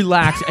then you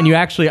relax and you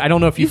actually, I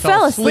don't know if you, You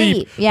fell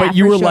asleep. Yeah, but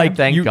you for were sure. like,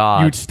 Thank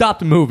God. you'd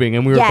stopped moving,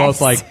 and we were Yes.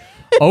 both like,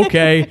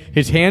 okay,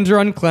 his hands are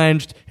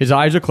unclenched, his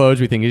eyes are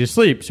closed, we think he's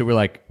asleep, so we're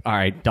like, all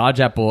right, dodge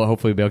that bullet,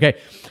 hopefully we'll be okay.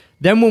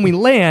 Then when we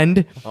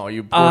land, Oh,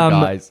 you poor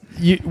guys.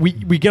 we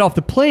get off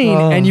the plane,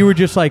 and you were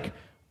just like,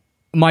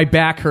 my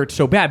back hurts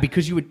so bad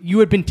because you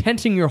had been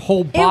tensing your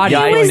whole body.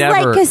 I It was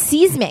never- like a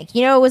seismic.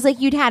 You know, it was like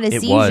you'd had a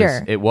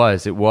seizure. It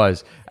was.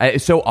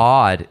 It's so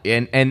odd.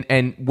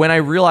 And when I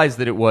realized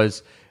that it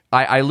was,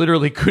 I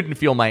literally couldn't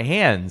feel my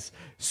hands.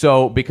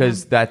 So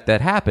because that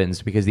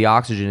happens because the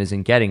oxygen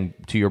isn't getting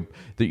to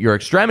your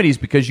extremities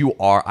because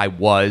I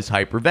was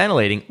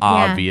hyperventilating,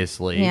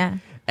 obviously. Yeah.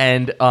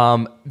 And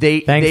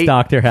Thanks,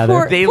 Dr. Heather.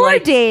 Poor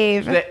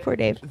Dave. Poor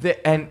Dave.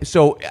 And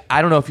so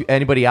I don't know if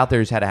anybody out there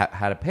has had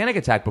a panic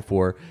attack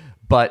before,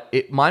 but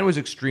mine was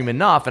extreme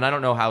enough, and I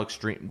don't know how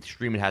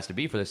extreme it has to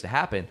be for this to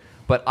happen.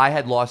 But I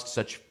had lost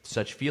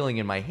such feeling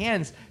in my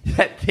hands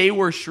that they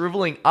were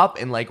shriveling up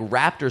and like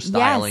raptor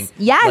styling,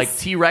 Yes. like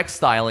T-Rex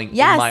styling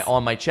Yes.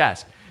 on my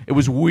chest. It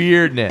was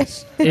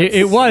weirdness.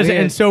 It was, weird.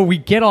 and so we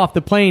get off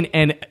the plane,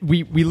 and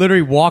we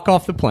literally walk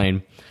off the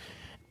plane.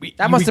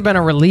 That must have been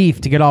a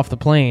relief to get off the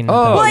plane.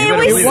 Oh, Well, you it better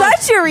was believe it.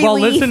 such a relief. Well,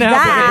 listen to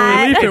how big of a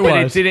that. relief it But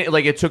it was. didn't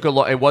like it took a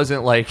lot. It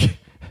wasn't like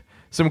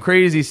some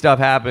crazy stuff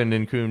happened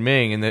in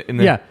Kunming. In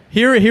the Yeah,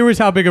 here was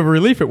how big of a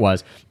relief it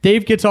was.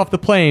 Dave gets off the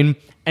plane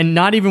and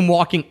not even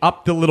walking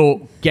up the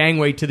little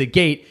gangway to the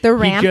gate. The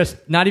ramp? He just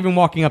not even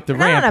walking up the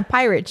Not on a ramp.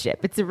 pirate ship.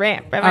 It's a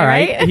ramp. Am All I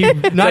right, right? He,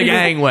 not The even,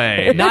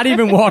 gangway. Not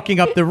even walking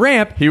up the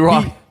ramp. He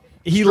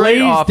he straight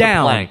lays off the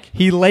down. plank.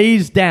 He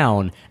lays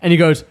down and he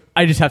goes,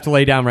 "I just have to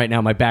lay down right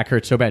now. My back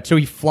hurts so bad." So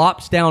he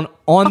flops down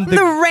on the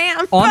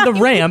ramp. On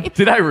the ramp.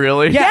 Did I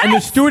really? Yeah, and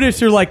the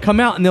stewardess are like, come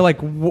out, and they're like,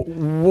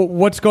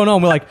 what's going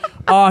on? We're like,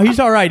 he's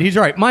all right, he's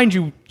all right. Mind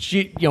you,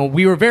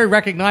 we were very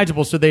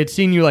recognizable, so they had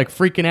seen you like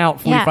freaking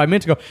out 45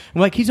 minutes ago.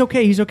 I'm like, he's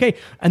okay.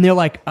 And they're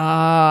like,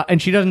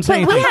 and she doesn't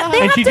say But anything. they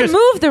and have she to just,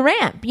 move the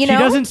ramp, you know? She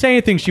doesn't say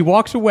anything. She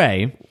walks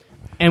away.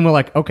 And we're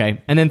like,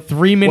 okay. And then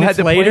 3 minutes had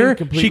the plane later,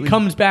 completely- she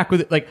comes back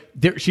with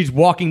she's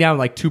walking down with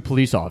like 2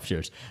 police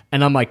officers.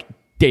 And I'm like,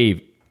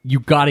 Dave, you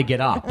got to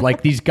get up.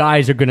 Like, these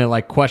guys are going to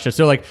like question us.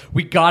 So like,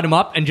 we got him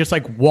up and just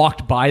like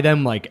walked by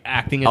them, like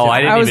acting as Oh, if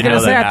I didn't I was even going know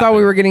to say, that I thought we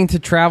happened. were getting to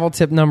travel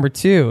tip number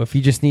 2. If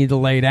you just need to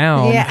lay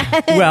down.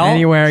 Yeah. Well,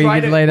 Anywhere you Try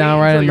could to lay down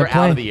wait right until on the you're out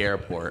plane. of the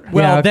airport.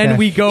 Well, Yeah, okay. then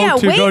we go Yeah,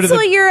 to wait go to till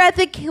the you're at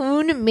the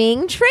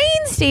Kunming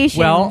train station.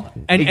 well,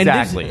 and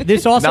Exactly. and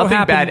this also Nothing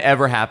happened. bad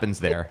ever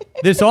happens there.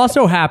 This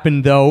also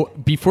happened though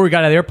before we got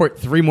out of the airport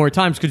 3 more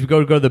times because we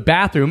go to the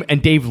bathroom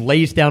and Dave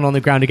lays down on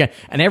the ground again.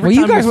 And every Well,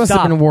 time you guys we must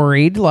stop, have been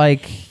worried.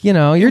 Like, you're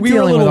We were a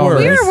dealing with little all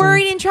worried. we this. were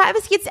worried, and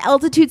Travis gets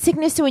altitude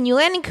sickness. So when you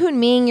land in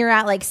Kunming, you're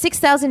at like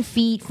 6,000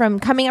 feet from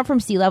coming up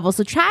from sea level.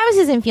 So Travis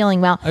isn't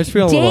feeling well. I was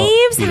feeling a little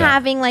Dave's beat up.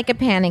 having like a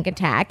panic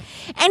attack,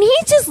 and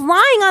he's just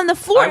lying on the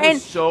floor. I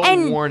was so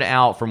worn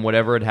out from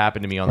whatever had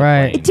happened to me on the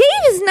Right. plane.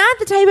 Dave is not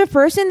the type of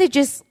person that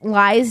just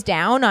lies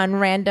down on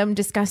random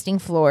disgusting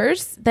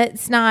floors.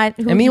 That's not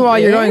who And meanwhile,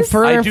 he you're going is.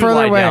 further I and do further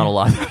lie away. down a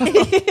lot.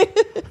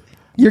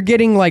 You're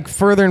getting like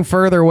further and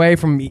further away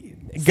from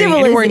getting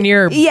anywhere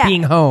near Yeah.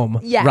 being home.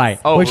 Yes. Right.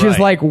 Oh, which is right.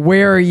 like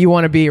where you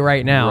want to be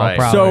right now. Right.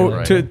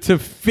 Probably. So to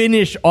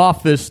finish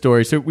off this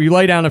story, so we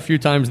lay down a few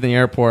times in the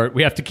airport.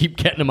 We have to keep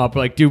getting them up.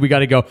 We're like, dude, we got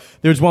to go.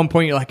 There's one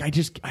point you're like,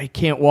 I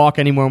can't walk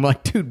anymore. I'm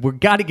like, dude, we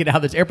got to get out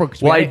of this airport.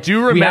 'Cause Well, we I had- do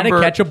we had to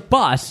remember- catch a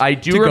bus. I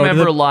do to go to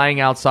remember the- lying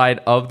outside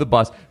of the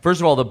bus.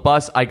 First of all, the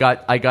bus, I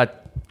got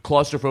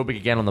claustrophobic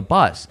again on the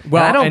bus.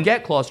 Well, and I don't and-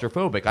 get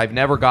claustrophobic. I've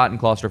never gotten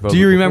claustrophobic. Do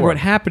you remember before. what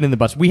happened in the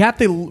bus? We have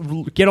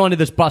to get onto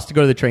this bus to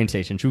go to the train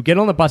station. Should we get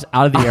on the bus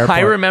out of the airport? I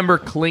remember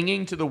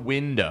clinging to the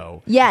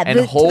window. Yeah, and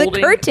to the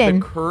holding curtain.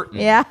 The curtain.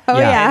 Yeah. Oh,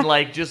 yeah. And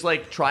like just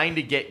like trying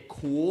to get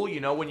cool. You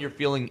know, when you're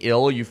feeling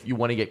ill, you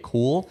want to get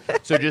cool.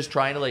 So just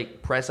trying to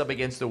like press up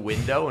against the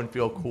window and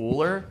feel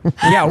cooler.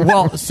 Yeah,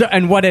 well,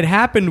 and what had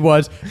happened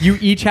was you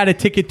each had a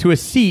ticket to a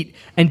seat,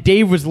 and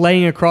Dave was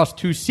laying across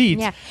two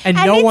seats, Yeah. and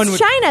And no it's one would.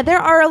 China. There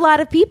are a lot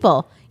of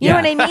people. You know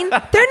Yeah. what I mean?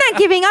 They're not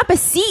giving up a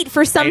seat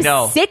for I some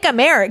know. sick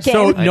American.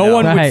 So I no know.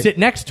 one would Right. sit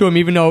next to him,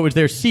 even though it was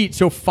their seat.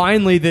 So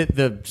finally,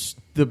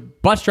 the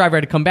bus driver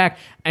had to come back,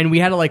 and we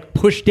had to like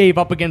push Dave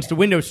up against the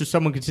window so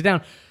someone could sit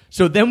down.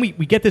 So then we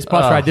get this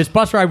bus ride. This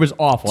bus ride was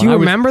awful. Do you And I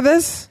was- remember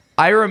this?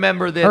 I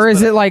remember this. Or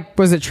is but- it like,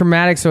 was it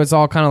traumatic? So it's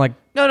all kind of like,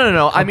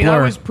 No. I mean, I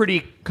blur. was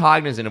pretty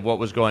cognizant of what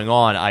was going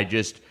on. I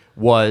just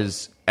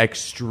was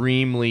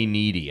extremely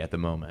needy at the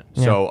moment.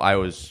 So I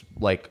was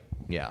like,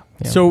 yeah.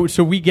 So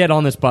we get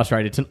on this bus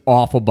ride. It's an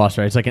awful bus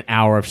ride. It's like an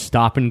hour of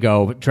stop and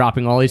go,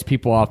 dropping all these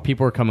people off.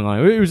 People are coming on.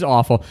 It was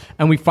awful.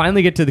 And we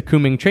finally get to the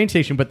Kunming train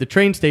station, but the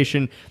train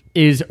station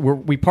is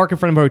we park in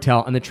front of a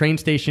hotel, and the train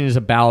station is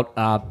about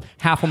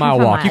half a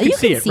mile a walk. mile. You can You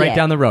see can it see right it.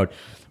 down the road.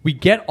 We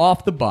get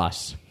off the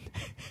bus.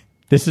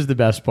 This is the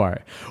best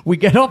part. We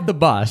get off the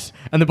bus,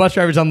 and the bus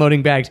driver's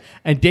unloading bags,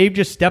 and Dave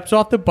just steps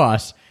off the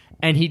bus,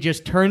 and he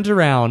just turns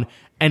around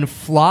and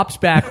flops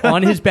back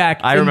on his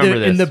back I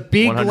remember in the this,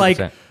 big 100%. like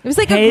It was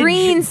like a hedge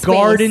green space.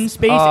 garden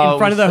space Oh, in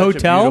front it of the was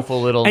such a hotel,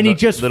 beautiful little- and he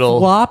just little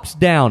flops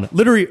down.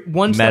 Literally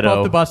one step meadow.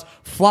 off the bus,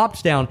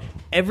 flops down.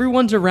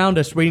 Everyone's around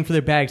us waiting for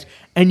their bags,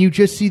 and you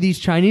just see these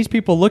Chinese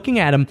people looking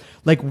at him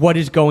like, what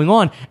is going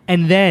on?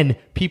 And then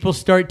people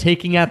start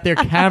taking out their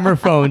camera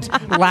phones,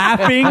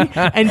 laughing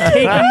and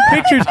taking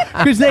pictures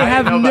because they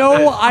have know about no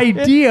this.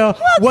 idea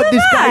what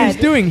this guy is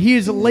that? doing. He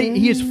is late.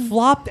 He is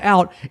flopped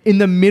out in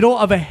the middle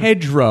of a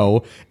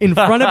hedgerow in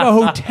front of a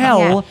hotel.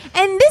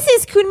 Yeah. And this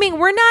is Kunming.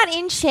 We're not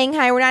in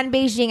Shanghai. We're not in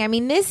Beijing. I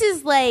mean, this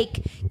is like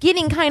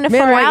getting kind of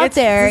far like, out it's-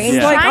 there this in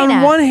is like China.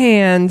 on one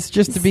hand,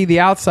 just to be the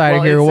outsider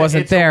Well, here who it's a-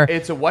 wasn't it's a- there.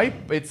 It's a white.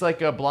 It's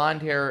like a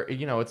blonde hair.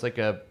 You know, it's like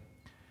a.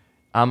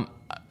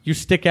 You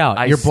stick out.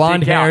 I You're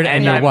blonde stick out haired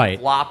and you're I'm white.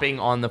 flopping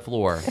on the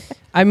floor.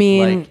 I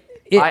mean,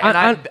 Like,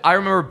 I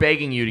remember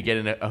begging you to get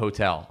in a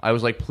hotel. I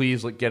was like,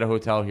 please get a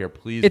hotel here.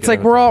 Please. it's get a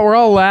like we're hotel.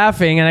 all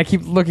laughing, and I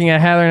keep looking at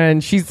Heather,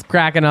 and she's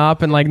cracking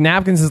up, and like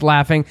Napkins is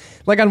laughing.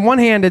 Like on one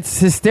hand, it's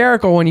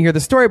hysterical when you hear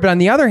the story, but on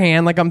the other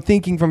hand, like I'm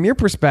thinking from your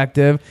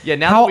perspective, Yeah,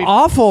 now how that we've-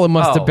 awful it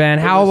must Oh, have been.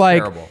 it How was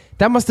like terrible.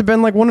 that must have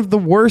been like one of the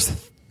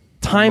worst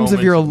times of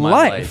Moments your my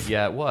life.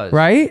 Yeah, it was.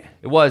 Right?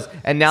 It was.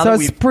 And now So that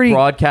it's we've pretty-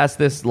 broadcast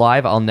this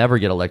live, I'll never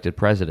get elected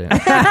president.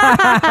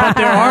 But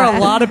there are a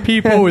lot of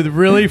people with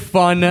really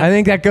fun. I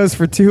think that goes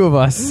for two of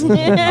us.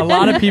 A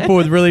lot of people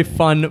with really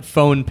fun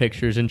phone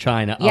pictures in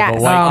China Yes. of a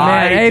Oh, white guy.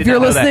 man. Hey, if did you're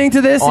not know that. listening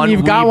to this and On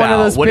you've got one of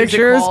Weibo. those What is it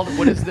pictures- called?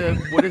 What is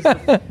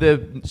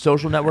the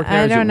social network there?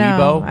 I Is don't it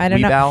know. Weibo? I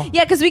don't know. Weibo?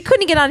 Yeah, because we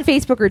couldn't get on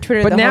Facebook or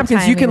Twitter. But the whole Napkins,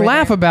 time you we can were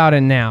laugh there. about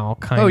it now,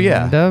 kind Oh,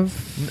 yeah.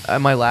 of.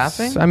 Am I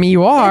laughing? I mean,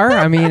 you are.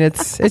 I mean,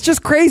 it's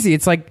just crazy.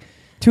 It's like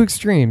two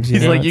extremes.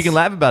 He's know? like, you It's- can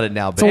laugh about it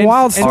now. It's a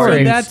wild and so story. Are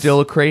you that's-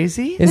 still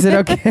crazy? Is it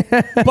okay?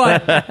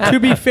 But to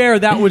be fair,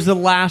 that was the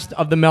last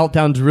of the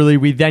meltdowns. Really,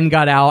 we then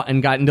got out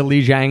and got into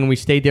Lijiang, and we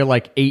stayed there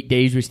like 8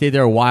 days. We stayed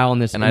there a while in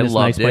this, And in I this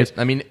loved nice place. it.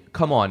 I mean,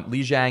 come on.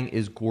 Lijiang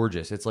is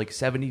gorgeous. It's like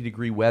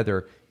 70-degree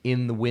weather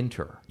in the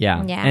winter.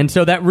 Yeah. Yeah. And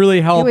so that really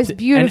helped. was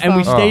beautiful. And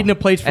we Oh. stayed in a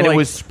place for And like, it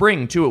was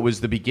spring, too. It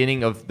was the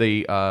beginning of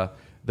the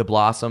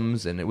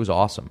blossoms, and it was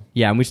awesome.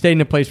 yeah, and we stayed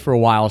in a place for a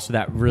while, so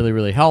that really,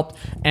 really helped.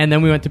 And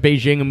then we went to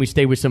Beijing and we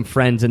stayed with some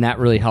friends, and that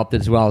really helped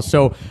as well.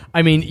 So,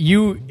 I mean,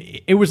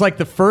 it was like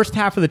the first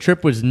half of the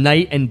trip was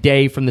night and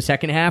day from the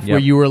second half, where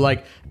Yep. you were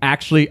like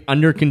actually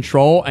under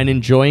control and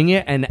enjoying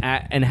it and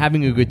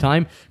having a good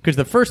time. Because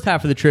the first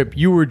half of the trip,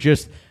 you were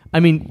just. I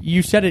mean,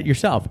 you said it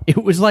yourself.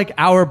 It was like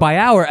hour by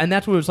hour, and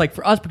that's what it was like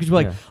for us because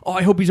we're like, oh,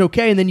 I hope he's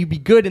okay, and then you'd be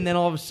good, and then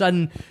all of a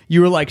sudden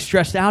you were like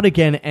stressed out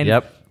again. And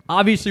Yep.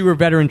 obviously we're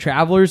veteran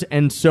travelers,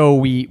 and so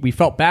we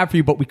felt bad for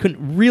you, but we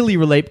couldn't really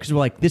relate because we're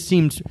like, this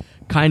seems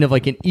kind of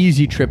like an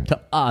easy trip to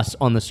us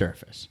on the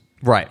surface.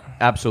 Right.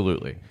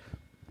 Absolutely.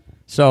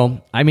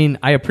 So, I mean,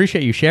 I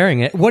appreciate you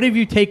sharing it. What have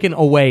you taken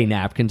away,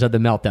 Napkins, of the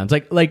meltdowns?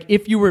 Like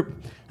if you were,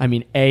 I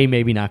mean,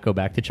 maybe not go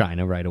back to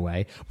China right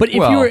away, but if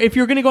Well-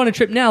 you were going to go on a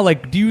trip now,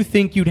 like, do you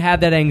think you'd have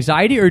that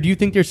anxiety, or do you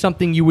think there's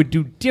something you would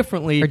do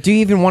differently? Or do you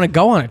even want to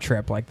go on a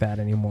trip like that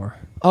anymore?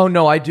 Oh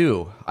no, I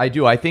do. I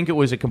think it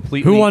was a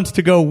completely. Who wants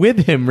to go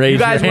with him? Raise You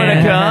guys your want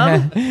to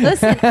hand. come?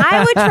 Listen,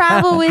 I would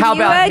travel with How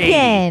you about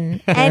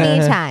again.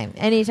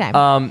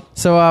 Anytime.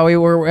 So we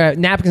were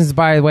Napkins,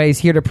 by the way, is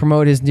here to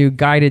promote his new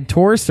guided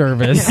tour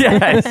service.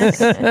 Yes,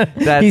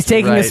 that's He's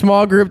taking a right.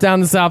 small group down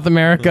to South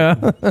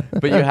America.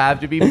 But you have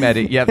to be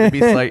You have to be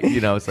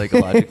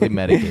psychologically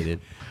medicated.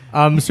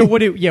 So what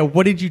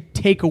did you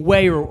take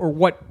away, or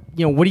what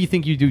what do you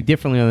think you do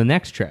differently on the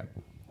next trip?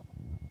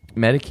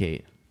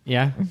 Medicate.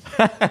 Yeah,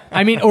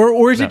 I mean,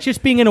 or is it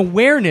just being an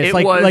awareness?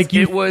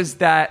 It was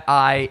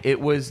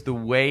the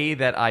way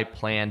that I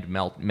planned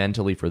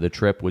mentally for the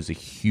trip was a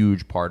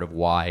huge part of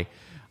why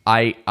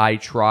I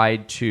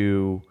tried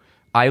to.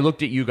 I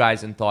looked at you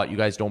guys and thought, you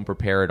guys don't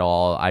prepare at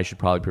all. I should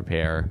probably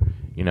prepare,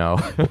 and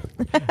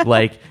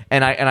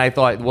I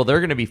thought, well, they're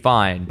going to be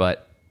fine,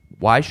 but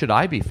why should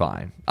I be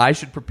fine? I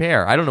should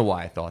prepare. I don't know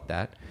why I thought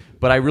that,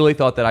 but I really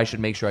thought that I should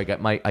make sure I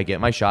get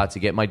my shots, I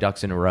get my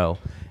ducks in a row.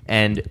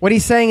 And What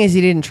he's saying is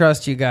he didn't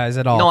trust you guys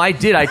at all. no, I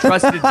did. I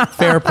trusted.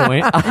 fair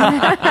point.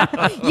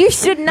 You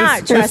should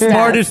not The trust us.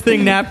 smartest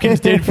thing Napkins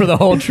did for the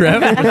whole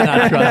trip was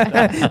not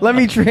trust. Let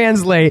me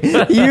translate.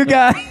 You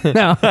guys.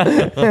 No.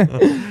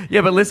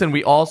 Yeah, but listen,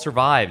 we all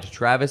survived.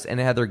 Travis and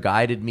Heather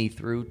guided me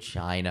through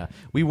China.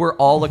 We were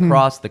all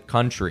across the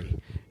country,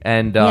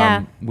 and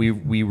Yeah.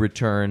 we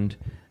returned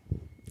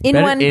In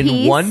Better- one in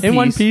piece. one In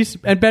one piece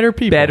and better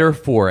people. better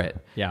for it.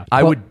 Yeah.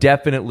 I Well- would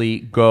definitely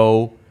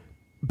go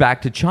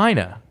back to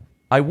China.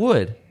 I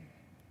would.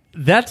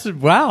 That's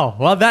wow.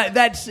 Well,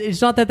 that's it's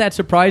not that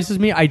surprises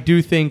me. I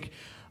think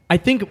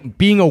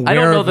being aware. I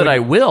don't know of that what- I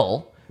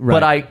will,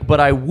 Right. but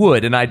I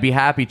would, and I'd be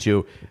happy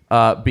to,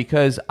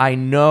 because I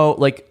know,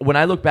 like when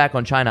I look back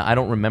on China, I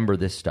don't remember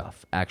this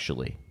stuff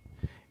actually,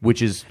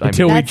 which is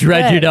until we That's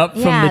dredge good. it up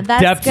from Yeah, the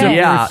that's depths of good.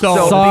 your yeah. soul.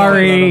 So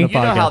Sorry. you know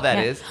how that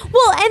Yeah. is.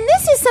 Well, and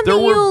this is something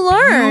There were you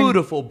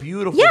learn.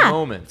 beautiful Yeah,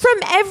 moments. from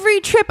every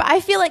trip. I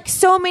feel like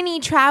so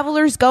many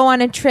travelers go on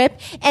a trip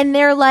and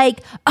they're like,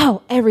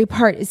 oh, every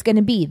part is going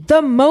to be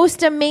the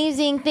most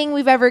amazing thing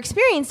we've ever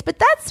experienced. But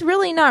that's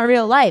really not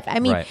real life. I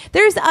mean, Right.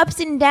 there's ups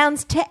and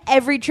downs to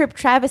every trip.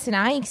 Travis and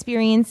I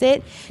experience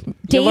it.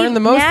 You learn the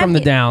most from the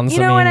downs,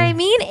 You I know what mean. I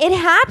mean? It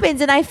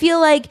happens. And I feel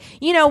like,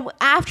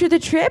 after the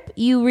trip,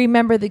 you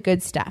remember the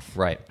good stuff.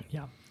 Right.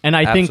 Yeah. And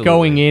I think Absolutely.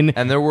 going in,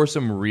 and there were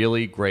some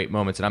really great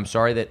moments, and I'm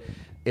sorry that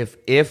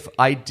if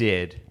I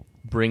did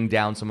bring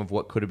down some of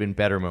what could have been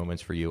better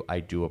moments for you, I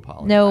do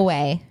apologize. No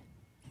way.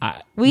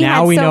 We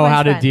now had we so know much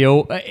how to fun.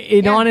 deal.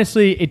 It Yeah.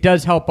 honestly, it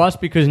does help us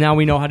because now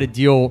we know how to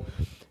deal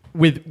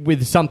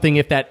with something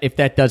if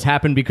that does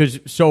happen, because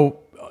so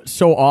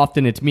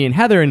often it's me and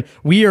Heather, and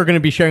we are going to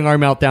be sharing our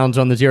meltdowns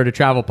on the Zero to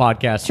Travel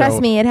podcast. Trust so,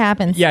 me, it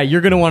happens. Yeah, you're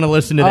going to want to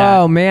listen to that.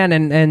 Oh man,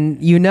 and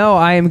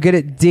I am good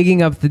at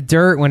digging up the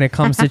dirt when it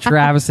comes to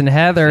Travis and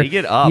Heather. Dig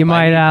it up. You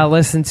might I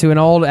listen to an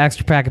old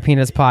Extra Pack of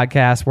Peanuts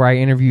podcast where I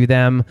interview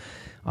them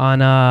on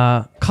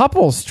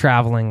couples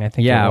traveling. I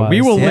think. Yeah, it was.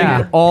 we will Yeah.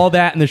 link all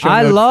that in the show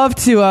I notes. love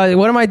to.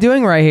 What am I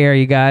doing right here,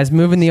 you guys?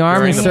 Moving the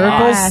arm in Stirring the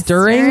circles, pot.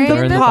 stirring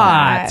Stirring the the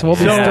pot. pot. We'll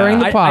be So, stirring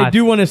the pot. I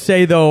do want to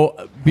say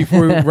though,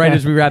 before right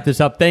as we wrap this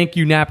up, thank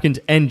you Napkins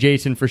and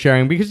Jason for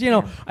sharing, because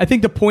I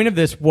think the point of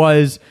this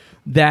was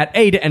that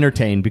to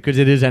entertain, because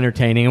it is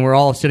entertaining, and we're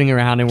all sitting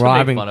around and we're all make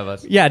having fun of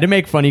us. Yeah, to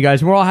make fun of you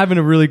guys. We're all having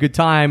a really good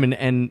time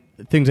and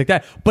things like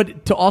that.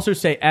 But to also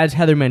say, as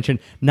Heather mentioned,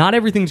 not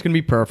everything's going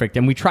to be perfect,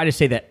 and we probably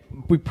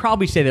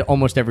say that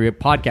almost every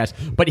podcast.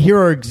 But here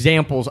are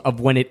examples of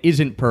when it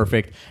isn't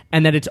perfect,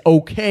 and that it's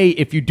okay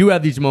if you do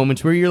have these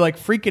moments where you're like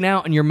freaking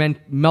out and you're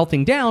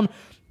melting down.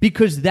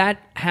 Because that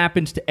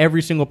happens to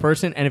every single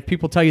person, and if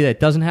people tell you that it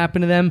doesn't happen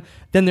to them,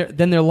 then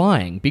they're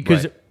lying.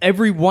 Because Right.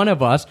 every one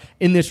of us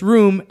in this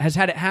room has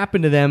had it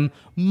happen to them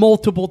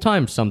multiple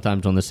times.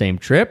 Sometimes on the same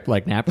trip,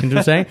 like Napkins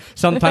was saying.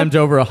 Sometimes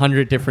over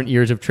 100 different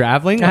years of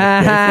traveling. Like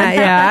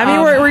yeah, I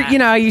mean, we're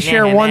you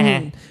share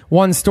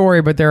one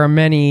story, but there are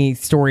many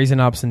stories and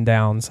ups and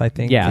downs. I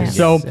think. Yeah. Yes.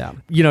 So, Yeah.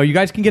 you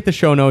guys can get the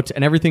show notes,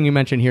 and everything you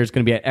mentioned here is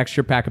going to be at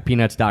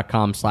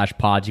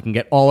extrapackofpeanuts.com/pods. You can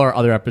get all our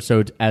other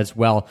episodes as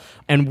well.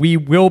 And we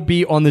will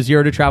be on the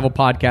Zero to Travel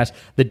podcast.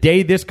 The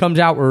day this comes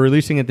out, we're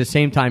releasing it at the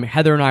same time.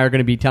 Heather and I are going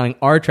to be telling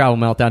our travel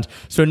meltdowns.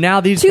 So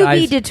now these To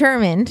guys... be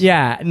determined.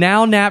 Yeah,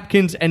 now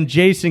Napkins and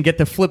Jason get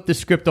to flip the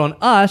script on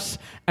us,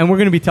 and we're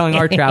going to be telling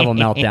our travel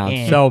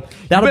meltdowns. So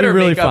that'll be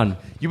really fun.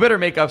 You better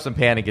make up some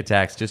panic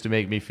attacks just to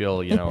make me feel,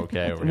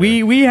 okay. Over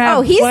here. We have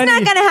Oh, he's plenty-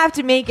 not going to have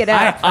to make it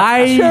up.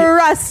 I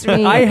Trust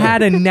me. I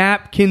had a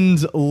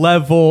Napkins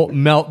level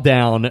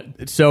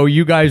meltdown, so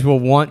you guys will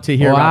want to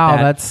hear Wow, about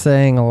that. that's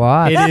saying a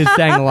lot. It is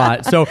saying a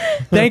lot. So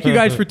thank you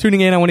guys for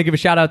tuning in. I want to give a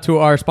shout out to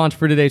our sponsor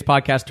for today's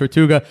podcast,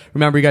 Tortuga.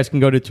 Remember, you guys can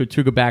go to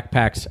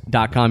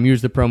tortugabackpacks.com.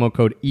 Use the promo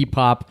code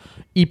EPOP,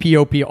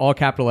 EPOP, all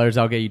capital letters.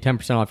 I'll get you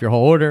 10% off your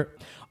whole order.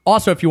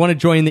 Also, if you want to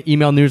join the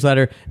email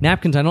newsletter,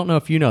 Napkins, I don't know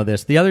if you know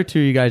this. The other two,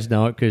 you guys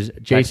know it because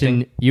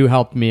Jason, Texting. you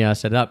helped me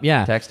set it up.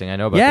 Yeah. Texting, I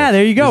know about Yeah, this.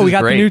 there you go. This We is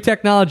got great. the new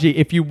technology.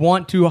 If you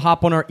want to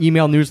hop on our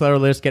email newsletter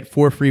list, get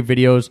 4 free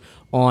videos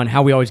on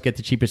how we always get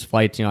the cheapest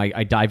flights.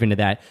 I dive into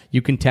that.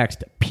 You can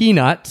text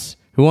peanuts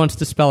Who wants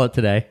to spell it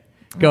today?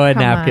 Go ahead,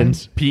 Come on.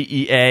 napkins.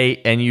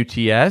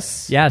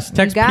 PEANUTS. Yes,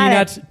 text got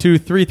peanuts to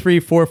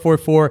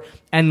 33444.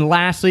 And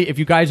lastly, if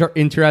you guys are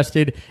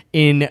interested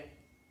in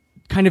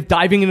kind of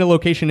diving into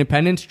location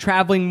independence,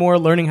 traveling more,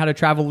 learning how to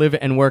travel, live,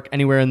 and work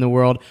anywhere in the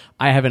world,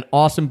 I have an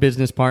awesome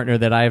business partner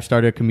that I have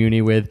started a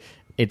community with.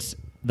 It's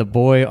the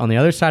boy on the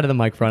other side of the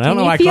microphone. I don't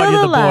know why I called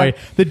you the boy.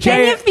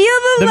 Can you feel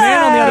the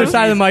man on the other love?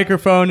 side of the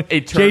microphone,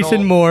 Eternal-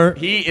 Jason Moore.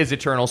 He is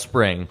Eternal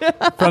Spring.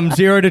 From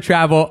Zero to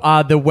Travel,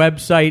 the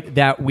website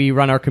that we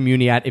run our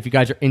community at. If you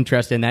guys are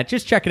interested in that,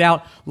 just check it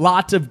out.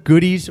 Lots of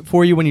goodies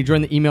for you when you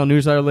join the email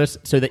newsletter list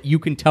so that you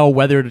can tell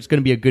whether it's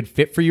going to be a good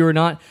fit for you or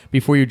not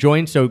before you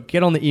join. So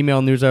get on the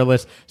email newsletter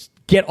list.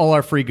 Get all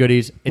our free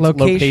goodies. It's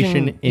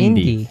Location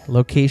Indie.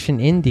 Location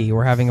Indie.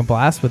 We're having a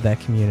blast with that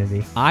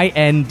community.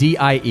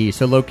 INDIE.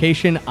 So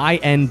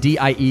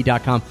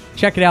locationindie.com.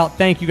 Check it out.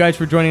 Thank you guys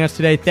for joining us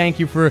today. Thank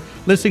you for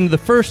listening to the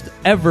first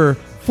ever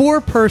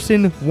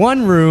 4-person,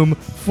 1 room,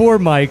 4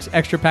 mics,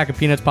 Extra Pack of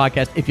Peanuts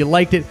podcast. If you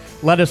liked it,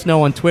 let us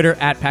know on Twitter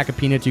at Pack of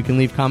Peanuts. You can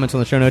leave comments on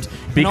the show notes.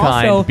 Be And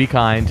kind. also, Be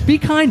kind. Be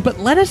kind, but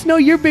let us know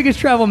your biggest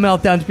travel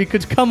meltdowns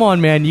because, come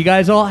on, man. You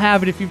guys all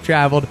have it if you've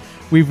traveled.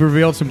 We've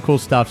revealed some cool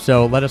stuff,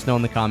 so let us know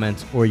in the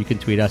comments or you can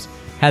tweet us.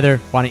 Heather,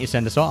 why don't you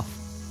send us off?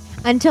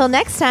 Until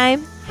next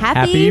time,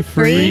 Happy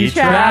free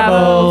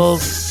travels.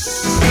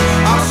 travels.